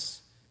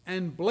obvious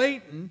and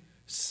blatant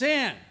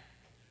sin.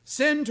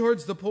 Sin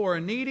towards the poor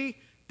and needy,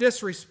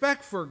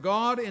 disrespect for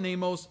God in a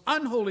most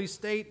unholy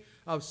state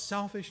of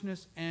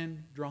selfishness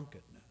and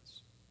drunkenness.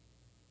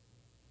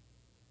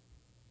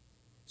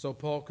 So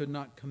Paul could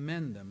not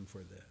commend them for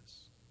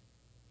this.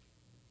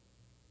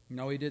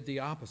 No, he did the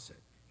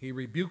opposite. He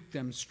rebuked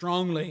them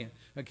strongly,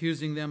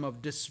 accusing them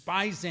of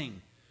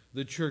despising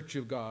the church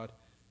of God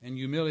and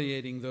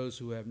humiliating those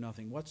who have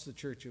nothing. What's the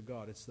church of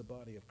God? It's the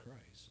body of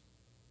Christ.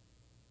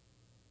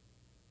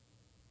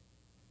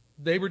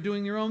 They were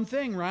doing their own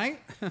thing, right?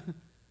 They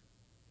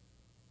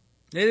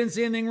didn't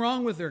see anything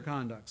wrong with their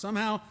conduct.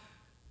 Somehow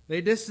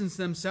they distanced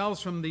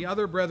themselves from the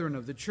other brethren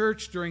of the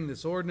church during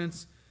this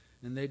ordinance,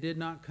 and they did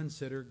not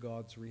consider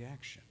God's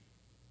reaction.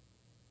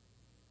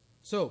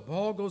 So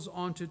Paul goes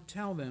on to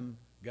tell them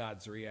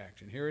God's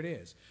reaction. Here it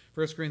is.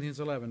 1 Corinthians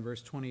 11,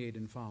 verse 28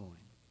 and following.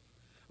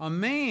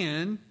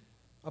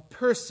 A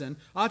person,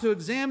 ought to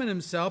examine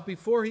himself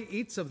before he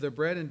eats of the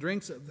bread and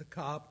drinks of the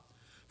cup.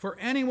 For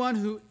anyone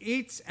who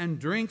eats and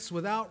drinks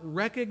without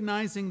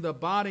recognizing the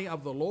body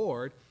of the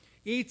Lord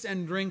eats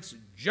and drinks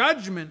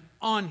judgment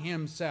on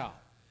himself.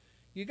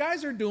 You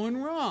guys are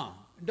doing wrong.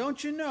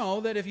 Don't you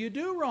know that if you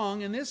do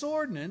wrong in this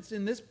ordinance,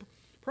 in this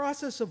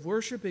process of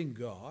worshiping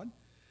God,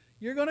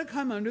 you're going to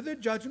come under the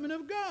judgment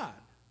of God?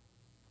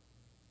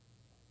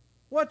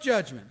 What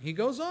judgment? He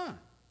goes on.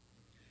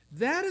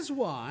 That is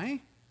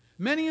why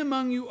many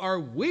among you are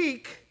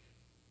weak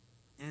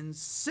and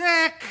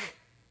sick,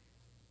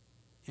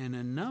 and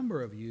a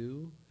number of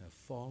you have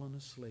fallen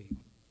asleep.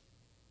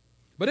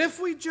 But if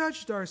we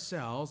judged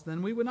ourselves,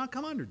 then we would not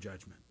come under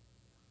judgment.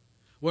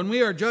 When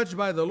we are judged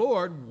by the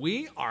Lord,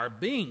 we are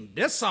being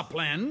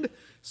disciplined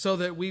so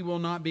that we will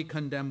not be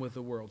condemned with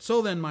the world.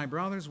 So then, my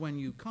brothers, when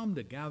you come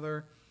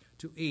together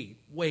to eat,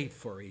 wait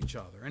for each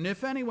other. And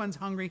if anyone's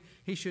hungry,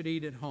 he should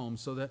eat at home,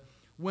 so that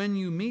when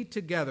you meet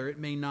together, it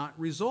may not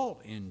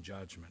result in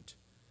judgment.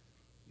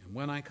 And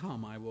when I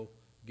come, I will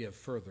give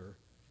further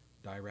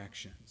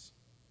directions.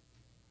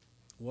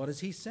 What is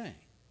he saying?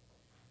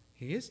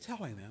 He is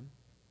telling them,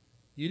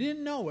 you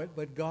didn't know it,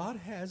 but God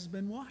has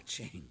been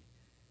watching.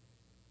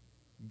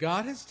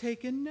 God has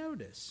taken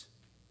notice.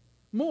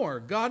 More,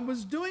 God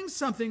was doing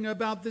something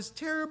about this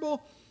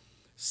terrible,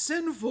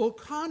 sinful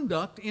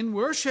conduct in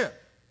worship.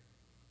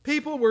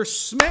 People were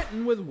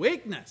smitten with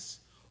weakness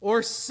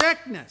or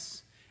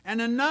sickness,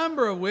 and a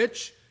number of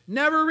which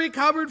never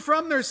recovered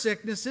from their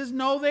sicknesses.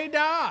 No, they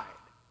died.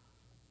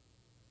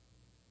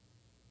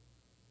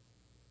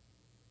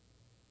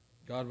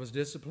 God was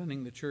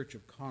disciplining the church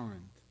of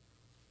Corinth,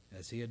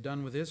 as he had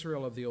done with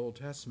Israel of the Old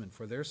Testament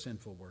for their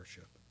sinful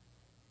worship.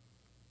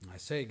 I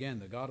say again,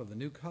 the God of the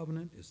new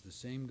covenant is the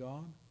same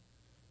God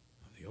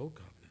of the old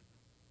covenant,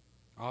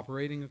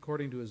 operating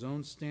according to his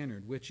own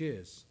standard, which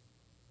is,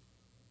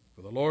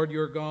 for the Lord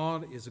your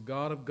God is a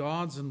God of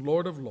gods and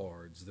Lord of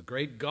lords, the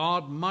great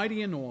God,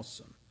 mighty and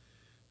awesome,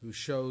 who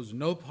shows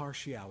no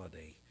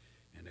partiality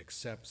and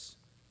accepts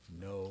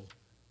no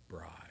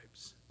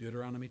bribes.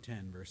 Deuteronomy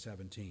 10, verse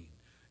 17,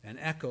 and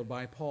echoed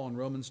by Paul in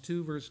Romans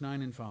 2, verse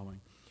 9 and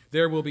following.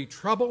 There will be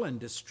trouble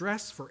and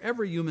distress for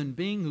every human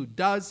being who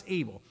does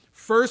evil.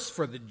 First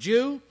for the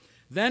Jew,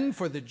 then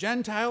for the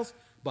Gentiles,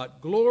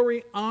 but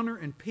glory, honor,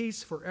 and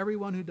peace for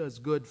everyone who does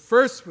good.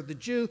 First for the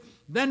Jew,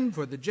 then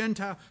for the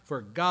Gentile,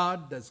 for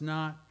God does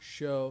not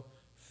show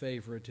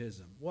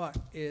favoritism. What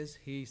is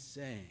he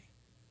saying?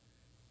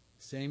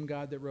 Same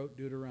God that wrote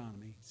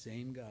Deuteronomy,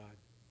 same God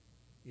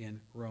in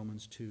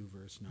Romans 2,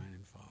 verse 9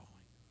 and following.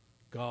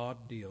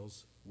 God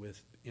deals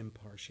with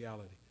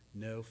impartiality,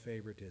 no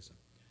favoritism.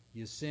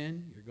 You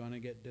sin, you're going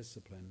to get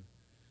disciplined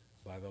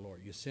by the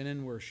Lord. You sin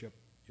in worship,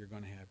 you're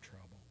going to have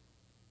trouble.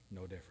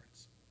 No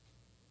difference.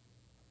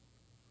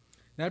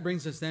 That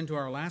brings us then to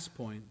our last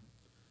point.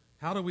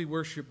 How do we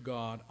worship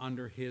God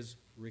under his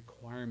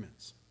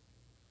requirements?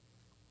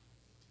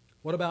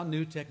 What about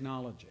new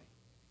technology?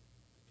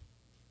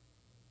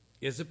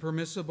 Is it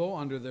permissible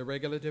under the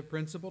regulative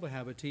principle to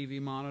have a TV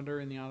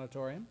monitor in the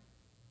auditorium?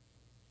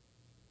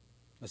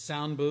 A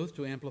sound booth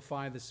to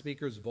amplify the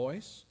speaker's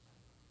voice?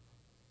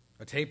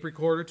 A tape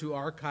recorder to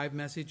archive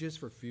messages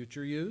for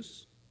future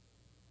use?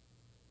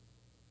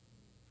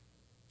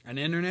 An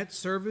internet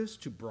service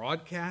to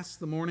broadcast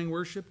the morning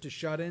worship to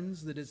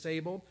shut-ins, the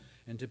disabled,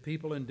 and to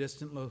people in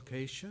distant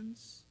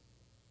locations?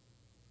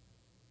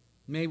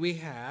 May we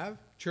have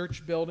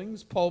church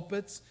buildings,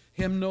 pulpits,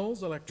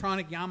 hymnals,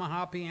 electronic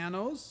Yamaha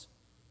pianos,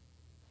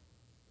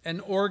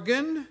 an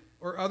organ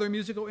or other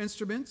musical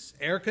instruments,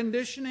 air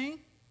conditioning,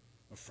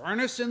 a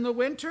furnace in the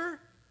winter,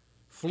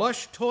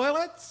 flush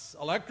toilets,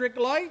 electric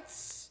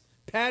lights,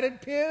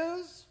 padded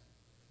pews.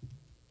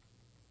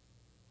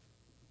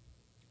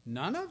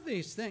 None of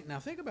these things, now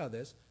think about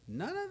this,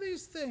 none of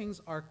these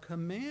things are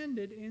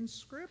commanded in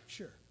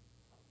Scripture.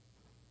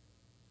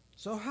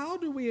 So how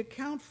do we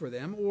account for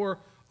them, or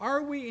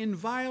are we in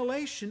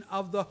violation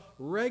of the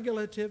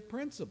regulative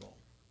principle?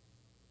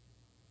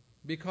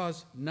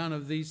 Because none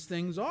of these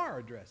things are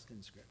addressed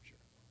in Scripture.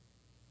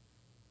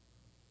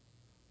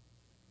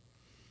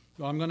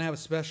 Well, I'm going to have a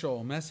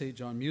special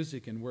message on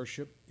music and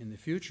worship in the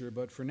future,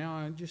 but for now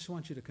I just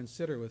want you to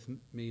consider with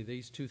me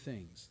these two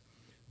things.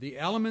 The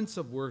elements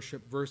of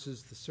worship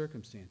versus the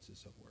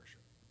circumstances of worship.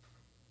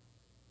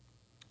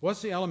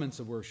 What's the elements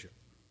of worship?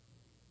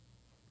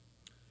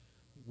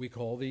 We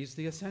call these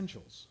the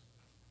essentials.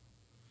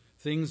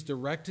 Things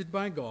directed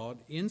by God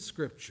in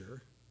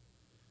Scripture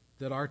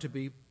that are to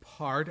be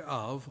part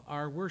of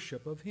our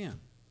worship of Him.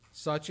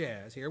 Such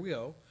as, here we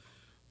go,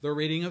 the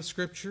reading of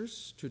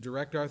Scriptures to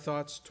direct our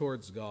thoughts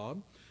towards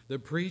God, the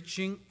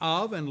preaching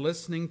of and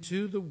listening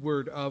to the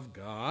Word of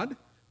God,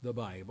 the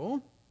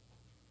Bible,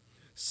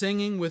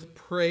 singing with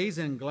praise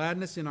and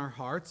gladness in our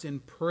hearts in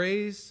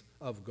praise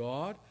of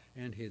God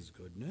and His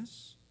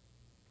goodness,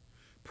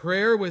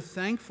 prayer with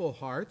thankful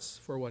hearts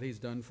for what He's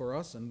done for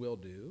us and will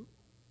do,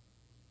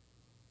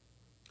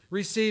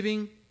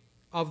 receiving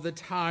of the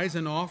tithes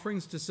and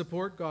offerings to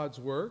support God's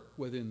work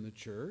within the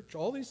church.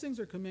 All these things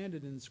are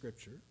commanded in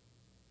Scripture.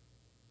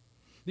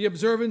 The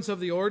observance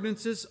of the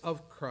ordinances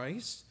of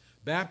Christ,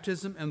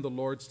 baptism and the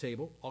Lord's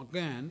table,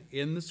 again,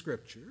 in the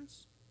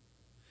Scriptures.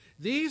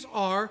 These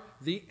are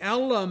the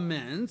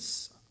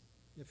elements,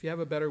 if you have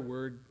a better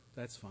word,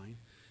 that's fine.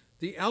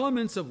 The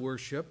elements of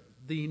worship,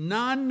 the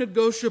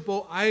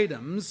non-negotiable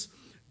items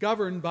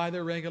governed by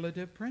the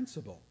regulative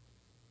principle.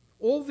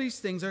 All these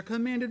things are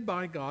commanded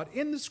by God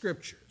in the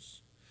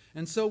Scriptures.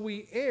 And so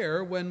we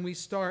err when we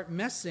start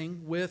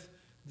messing with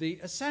the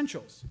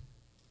essentials.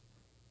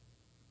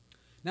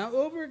 Now,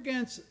 over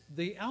against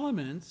the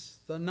elements,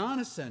 the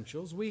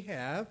non-essentials, we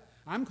have,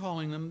 I'm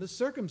calling them the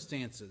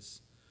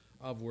circumstances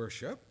of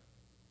worship.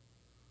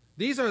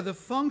 These are the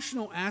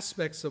functional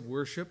aspects of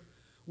worship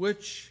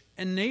which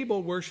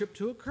enable worship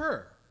to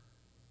occur.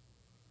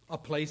 A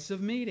place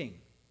of meeting.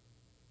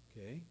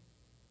 Okay.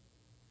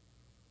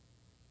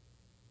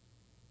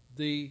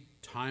 The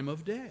time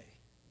of day.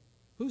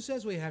 Who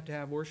says we have to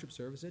have worship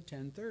service at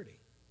 10:30?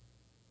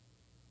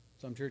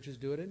 Some churches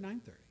do it at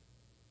 9:30.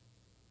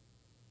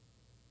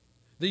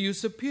 The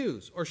use of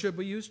pews, or should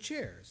we use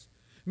chairs?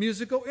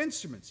 Musical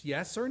instruments,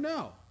 yes or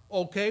no?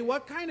 Okay,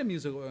 what kind of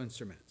musical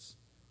instruments?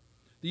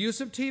 The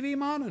use of TV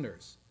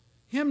monitors,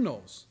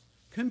 hymnals,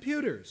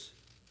 computers,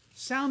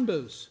 sound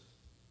booths,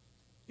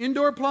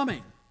 indoor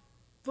plumbing.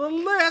 The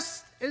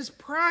list is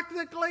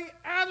practically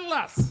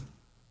endless.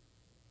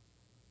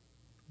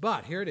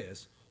 But here it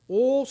is.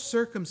 All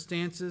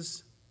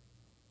circumstances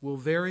will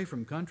vary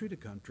from country to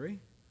country,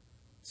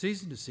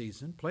 season to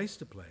season, place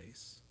to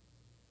place.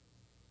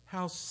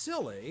 How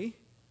silly,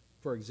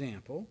 for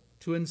example,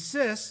 to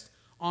insist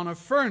on a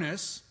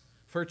furnace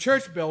for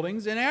church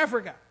buildings in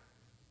Africa.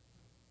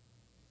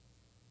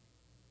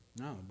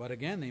 No, but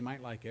again, they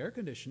might like air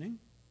conditioning.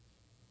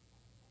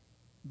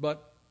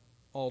 But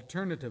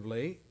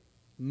alternatively,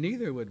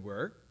 neither would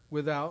work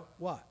without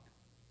what?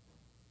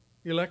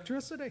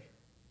 Electricity.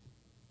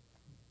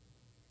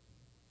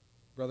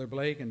 Brother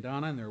Blake and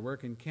Donna and their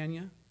work in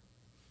Kenya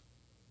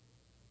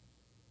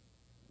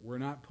were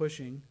not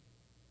pushing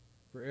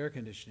for air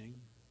conditioning,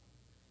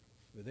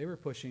 but they were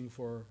pushing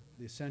for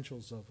the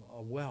essentials of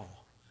a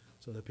well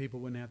so that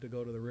people wouldn't have to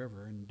go to the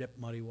river and dip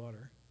muddy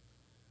water.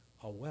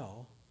 A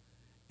well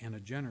and a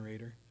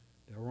generator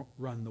to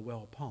run the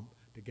well pump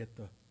to get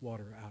the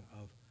water out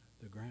of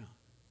the ground.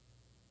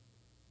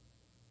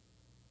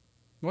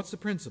 What's the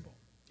principle?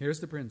 Here's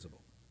the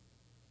principle.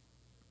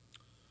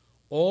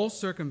 All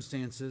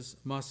circumstances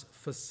must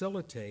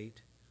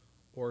facilitate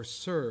or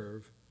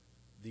serve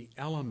the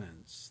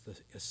elements, the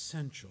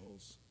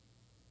essentials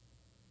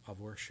of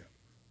worship,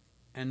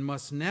 and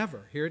must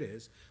never, here it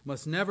is,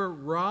 must never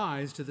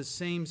rise to the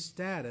same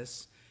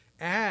status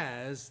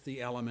as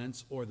the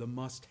elements or the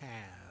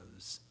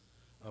must-haves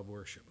of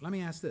worship. Let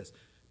me ask this.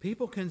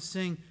 People can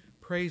sing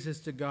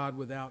praises to God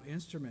without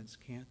instruments,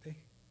 can't they?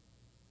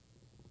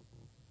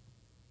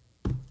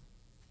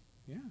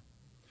 Yeah.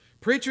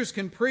 Preachers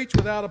can preach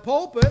without a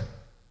pulpit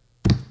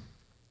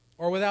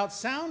or without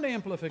sound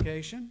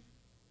amplification.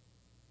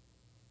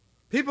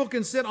 People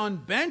can sit on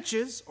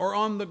benches or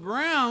on the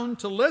ground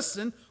to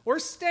listen, or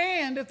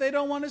stand if they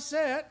don't want to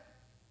sit.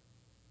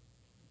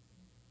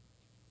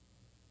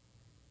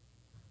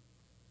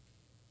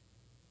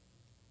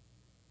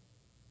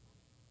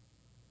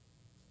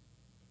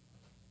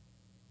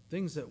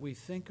 Things that we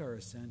think are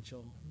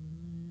essential,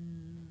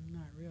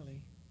 not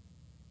really.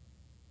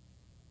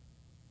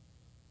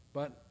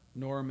 But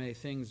nor may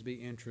things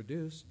be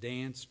introduced,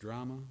 dance,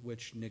 drama,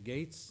 which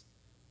negates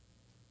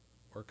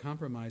or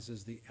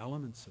compromises the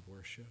elements of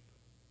worship.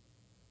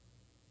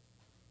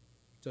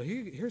 So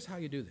here's how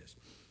you do this.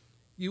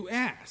 You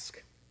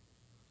ask,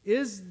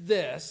 is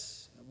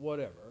this,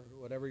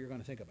 whatever you're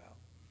going to think about,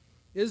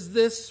 is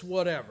this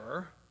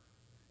whatever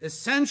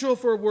essential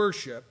for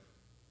worship,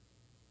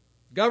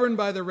 governed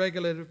by the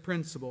regulative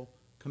principle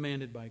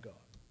commanded by God?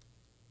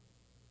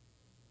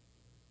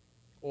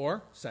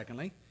 Or,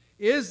 secondly,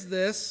 is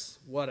this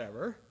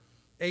whatever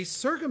a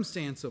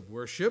circumstance of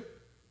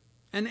worship,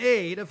 an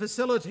aid, a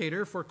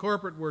facilitator for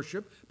corporate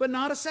worship, but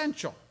not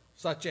essential,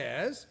 such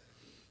as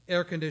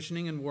air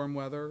conditioning in warm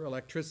weather,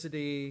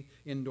 electricity,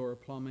 indoor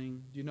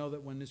plumbing. Do you know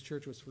that when this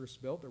church was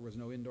first built, there was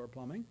no indoor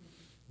plumbing?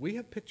 We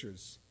have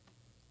pictures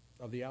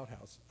of the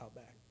outhouse out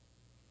back.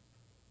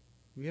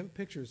 We have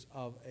pictures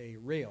of a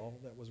rail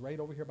that was right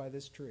over here by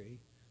this tree.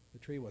 The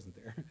tree wasn't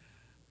there.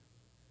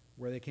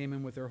 Where they came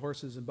in with their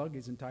horses and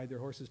buggies and tied their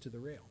horses to the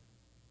rail.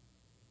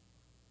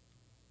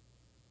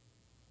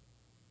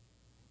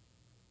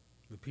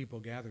 The people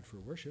gathered for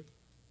worship.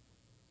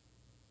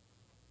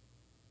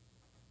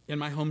 In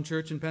my home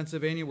church in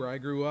Pennsylvania, where I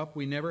grew up,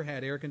 we never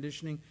had air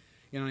conditioning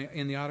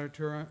in the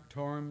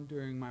auditorium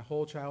during my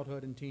whole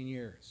childhood and teen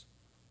years.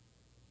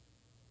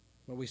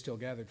 But we still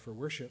gathered for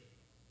worship.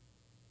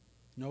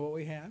 Know what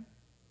we had?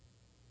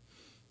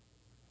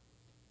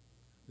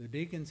 The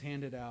deacons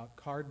handed out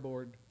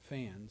cardboard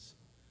fans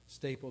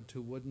stapled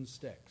to wooden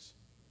sticks.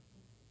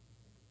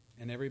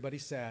 And everybody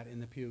sat in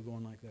the pew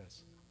going like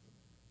this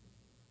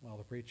while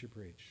the preacher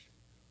preached.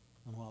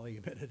 And while the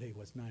humidity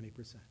was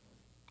 90%.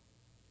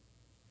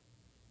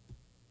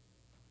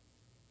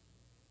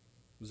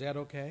 Was that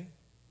okay?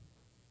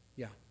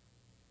 Yeah.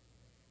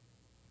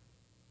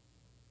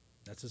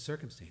 That's the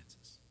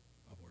circumstances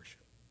of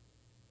worship.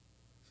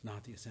 It's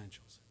not the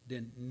essentials.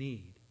 Didn't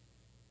need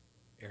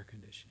air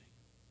conditioning.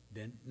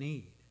 Didn't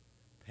need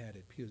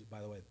padded pews.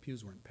 By the way, the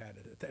pews weren't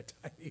padded at that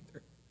time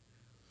either.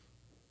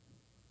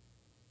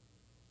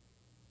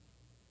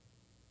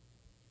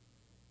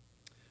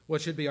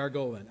 What should be our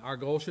goal then? Our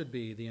goal should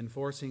be the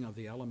enforcing of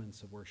the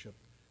elements of worship,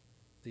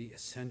 the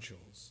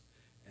essentials,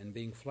 and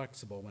being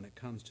flexible when it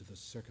comes to the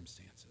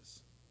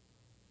circumstances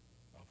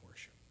of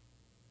worship.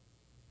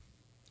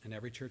 And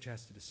every church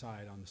has to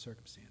decide on the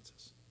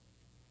circumstances,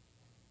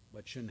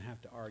 but shouldn't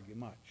have to argue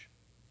much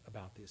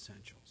about the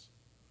essentials.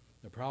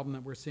 The problem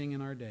that we're seeing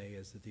in our day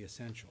is that the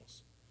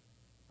essentials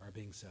are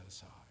being set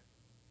aside.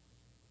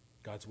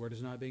 God's word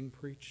is not being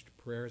preached,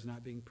 prayer is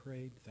not being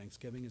prayed,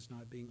 thanksgiving is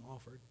not being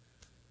offered.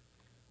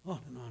 On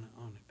and on and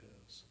on it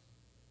goes.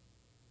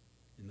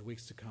 In the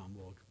weeks to come,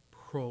 we'll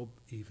probe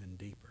even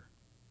deeper.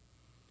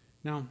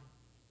 Now,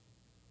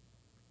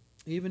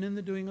 even in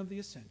the doing of the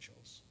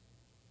essentials,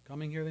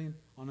 coming here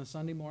on a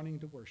Sunday morning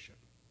to worship,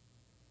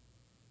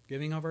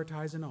 giving of our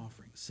tithes and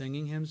offerings,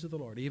 singing hymns to the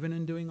Lord, even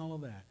in doing all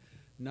of that,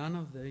 none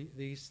of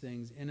these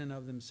things in and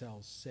of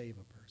themselves save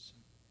a person.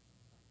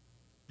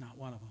 Not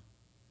one of them.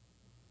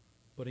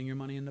 Putting your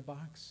money in the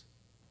box,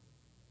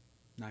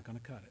 not going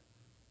to cut it.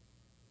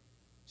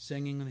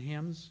 Singing the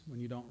hymns when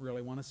you don't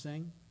really want to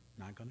sing,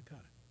 not going to cut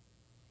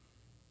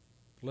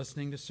it.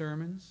 Listening to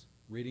sermons,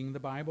 reading the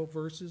Bible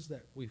verses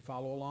that we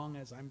follow along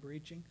as I'm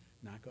preaching,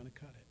 not going to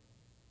cut it.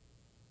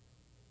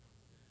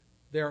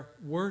 Their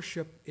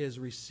worship is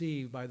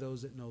received by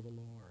those that know the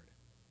Lord.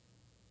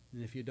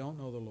 And if you don't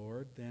know the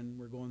Lord, then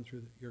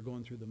you're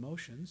going through the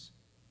motions,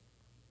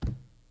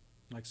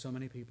 like so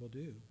many people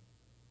do.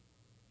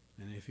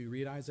 And if you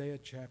read Isaiah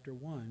chapter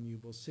 1, you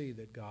will see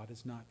that God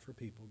is not for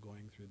people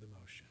going through the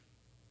motion.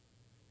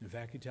 In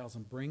fact, he tells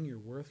them, bring your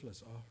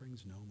worthless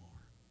offerings no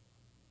more.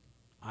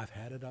 I've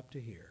had it up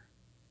to here.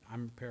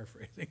 I'm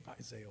paraphrasing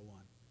Isaiah 1.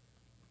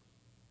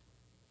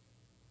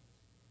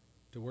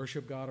 To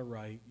worship God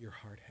aright, your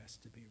heart has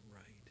to be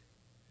right.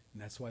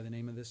 And that's why the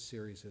name of this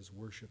series is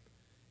Worship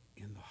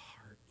in the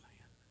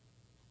Heartland.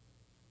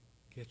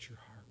 Get your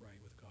heart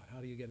right with God. How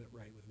do you get it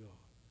right with God?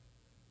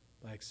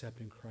 By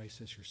accepting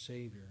Christ as your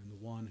Savior and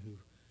the one who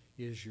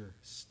is your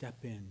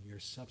step-in, your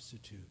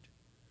substitute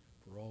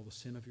for all the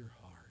sin of your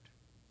heart.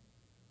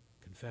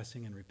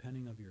 Confessing and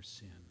repenting of your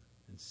sin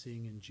and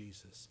seeing in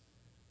Jesus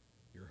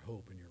your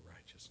hope and your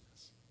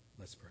righteousness.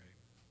 Let's pray.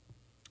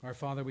 Our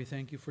Father, we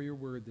thank you for your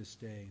word this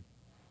day.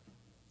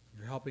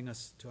 You're helping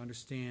us to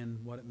understand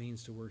what it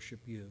means to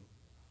worship you.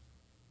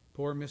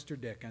 Poor Mr.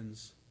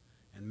 Dickens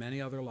and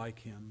many other like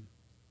him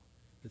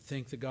that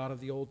think the God of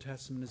the Old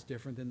Testament is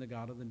different than the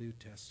God of the New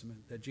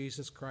Testament, that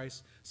Jesus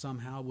Christ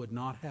somehow would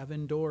not have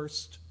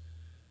endorsed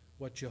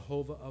what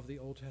Jehovah of the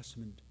Old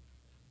Testament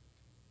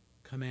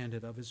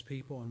commanded of his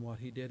people and what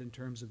he did in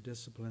terms of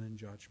discipline and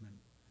judgment.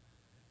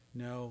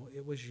 No,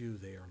 it was you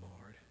there,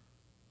 Lord,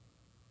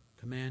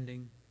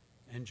 commanding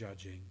and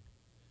judging,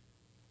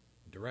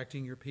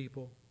 directing your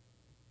people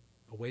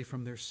away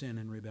from their sin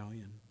and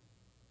rebellion.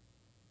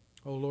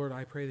 Oh, Lord,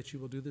 I pray that you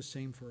will do the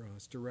same for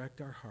us.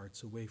 Direct our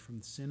hearts away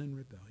from sin and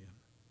rebellion.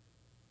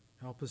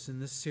 Help us in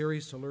this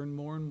series to learn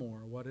more and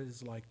more what it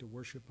is like to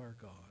worship our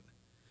God.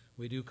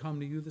 We do come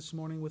to you this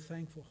morning with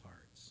thankful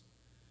hearts.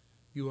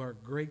 You are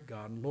great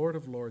God and Lord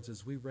of lords,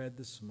 as we read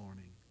this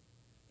morning.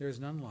 There is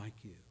none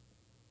like you.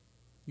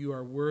 You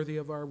are worthy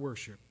of our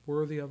worship,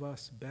 worthy of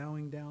us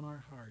bowing down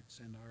our hearts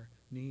and our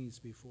knees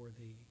before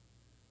Thee.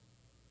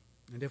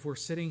 And if we're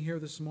sitting here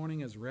this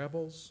morning as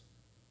rebels,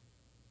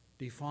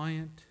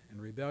 defiant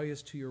and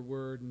rebellious to Your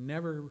word,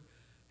 never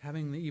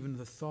having even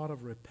the thought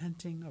of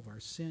repenting of our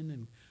sin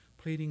and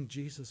pleading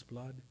Jesus'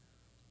 blood,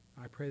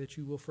 I pray that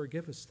You will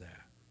forgive us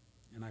that.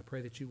 And I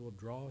pray that You will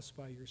draw us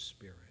by Your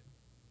Spirit.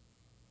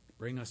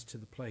 Bring us to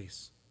the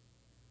place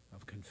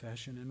of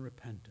confession and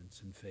repentance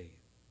and faith.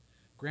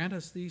 Grant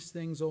us these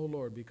things, O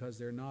Lord, because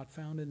they're not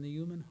found in the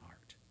human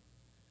heart.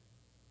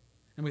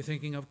 And we're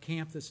thinking of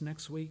camp this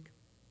next week.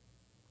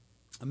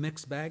 A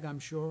mixed bag, I'm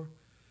sure.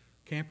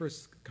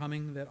 Campers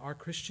coming that are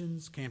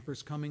Christians,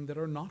 campers coming that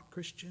are not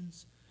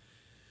Christians,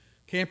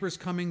 campers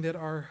coming that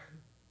are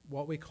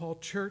what we call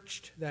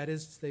churched, that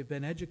is, they've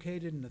been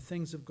educated in the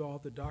things of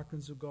God, the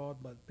doctrines of God,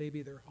 but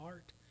maybe their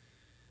heart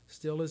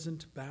still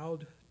isn't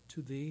bowed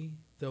to Thee,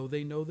 though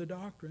they know the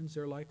doctrines.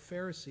 They're like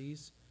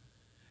Pharisees.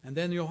 And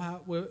then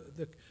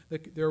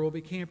there will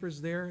be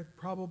campers there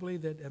probably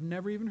that have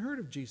never even heard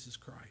of Jesus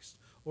Christ,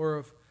 or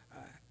of,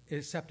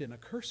 except in a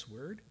curse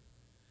word.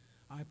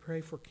 I pray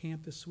for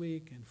camp this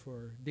week and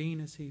for Dean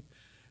as he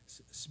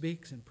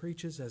speaks and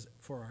preaches, as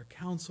for our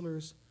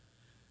counselors,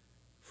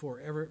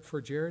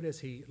 for Jared as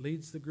he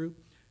leads the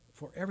group,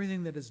 for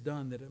everything that is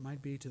done, that it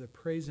might be to the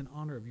praise and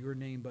honor of Your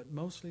name, but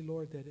mostly,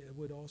 Lord, that it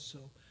would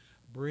also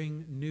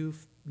bring new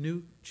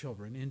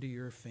children into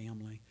Your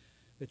family,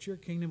 that Your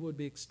kingdom would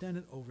be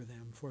extended over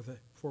them,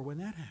 for when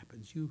that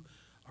happens, You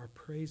are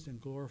praised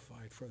and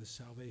glorified for the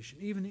salvation.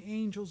 Even the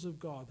angels of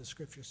God, the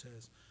Scripture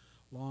says,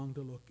 long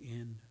to look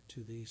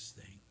into these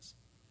things.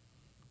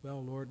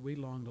 Well, Lord, we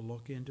long to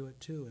look into it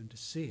too, and to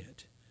see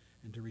it,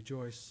 and to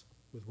rejoice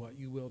with what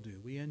You will do.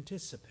 We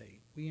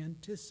anticipate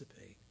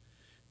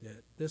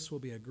that this will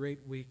be a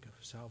great week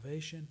of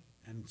salvation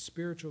and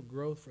spiritual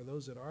growth for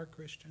those that are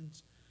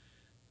Christians,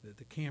 that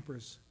the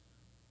campers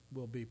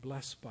will be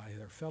blessed by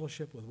their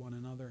fellowship with one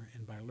another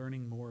and by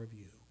learning more of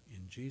You.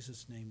 In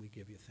Jesus' name we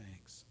give You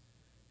thanks.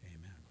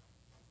 Amen.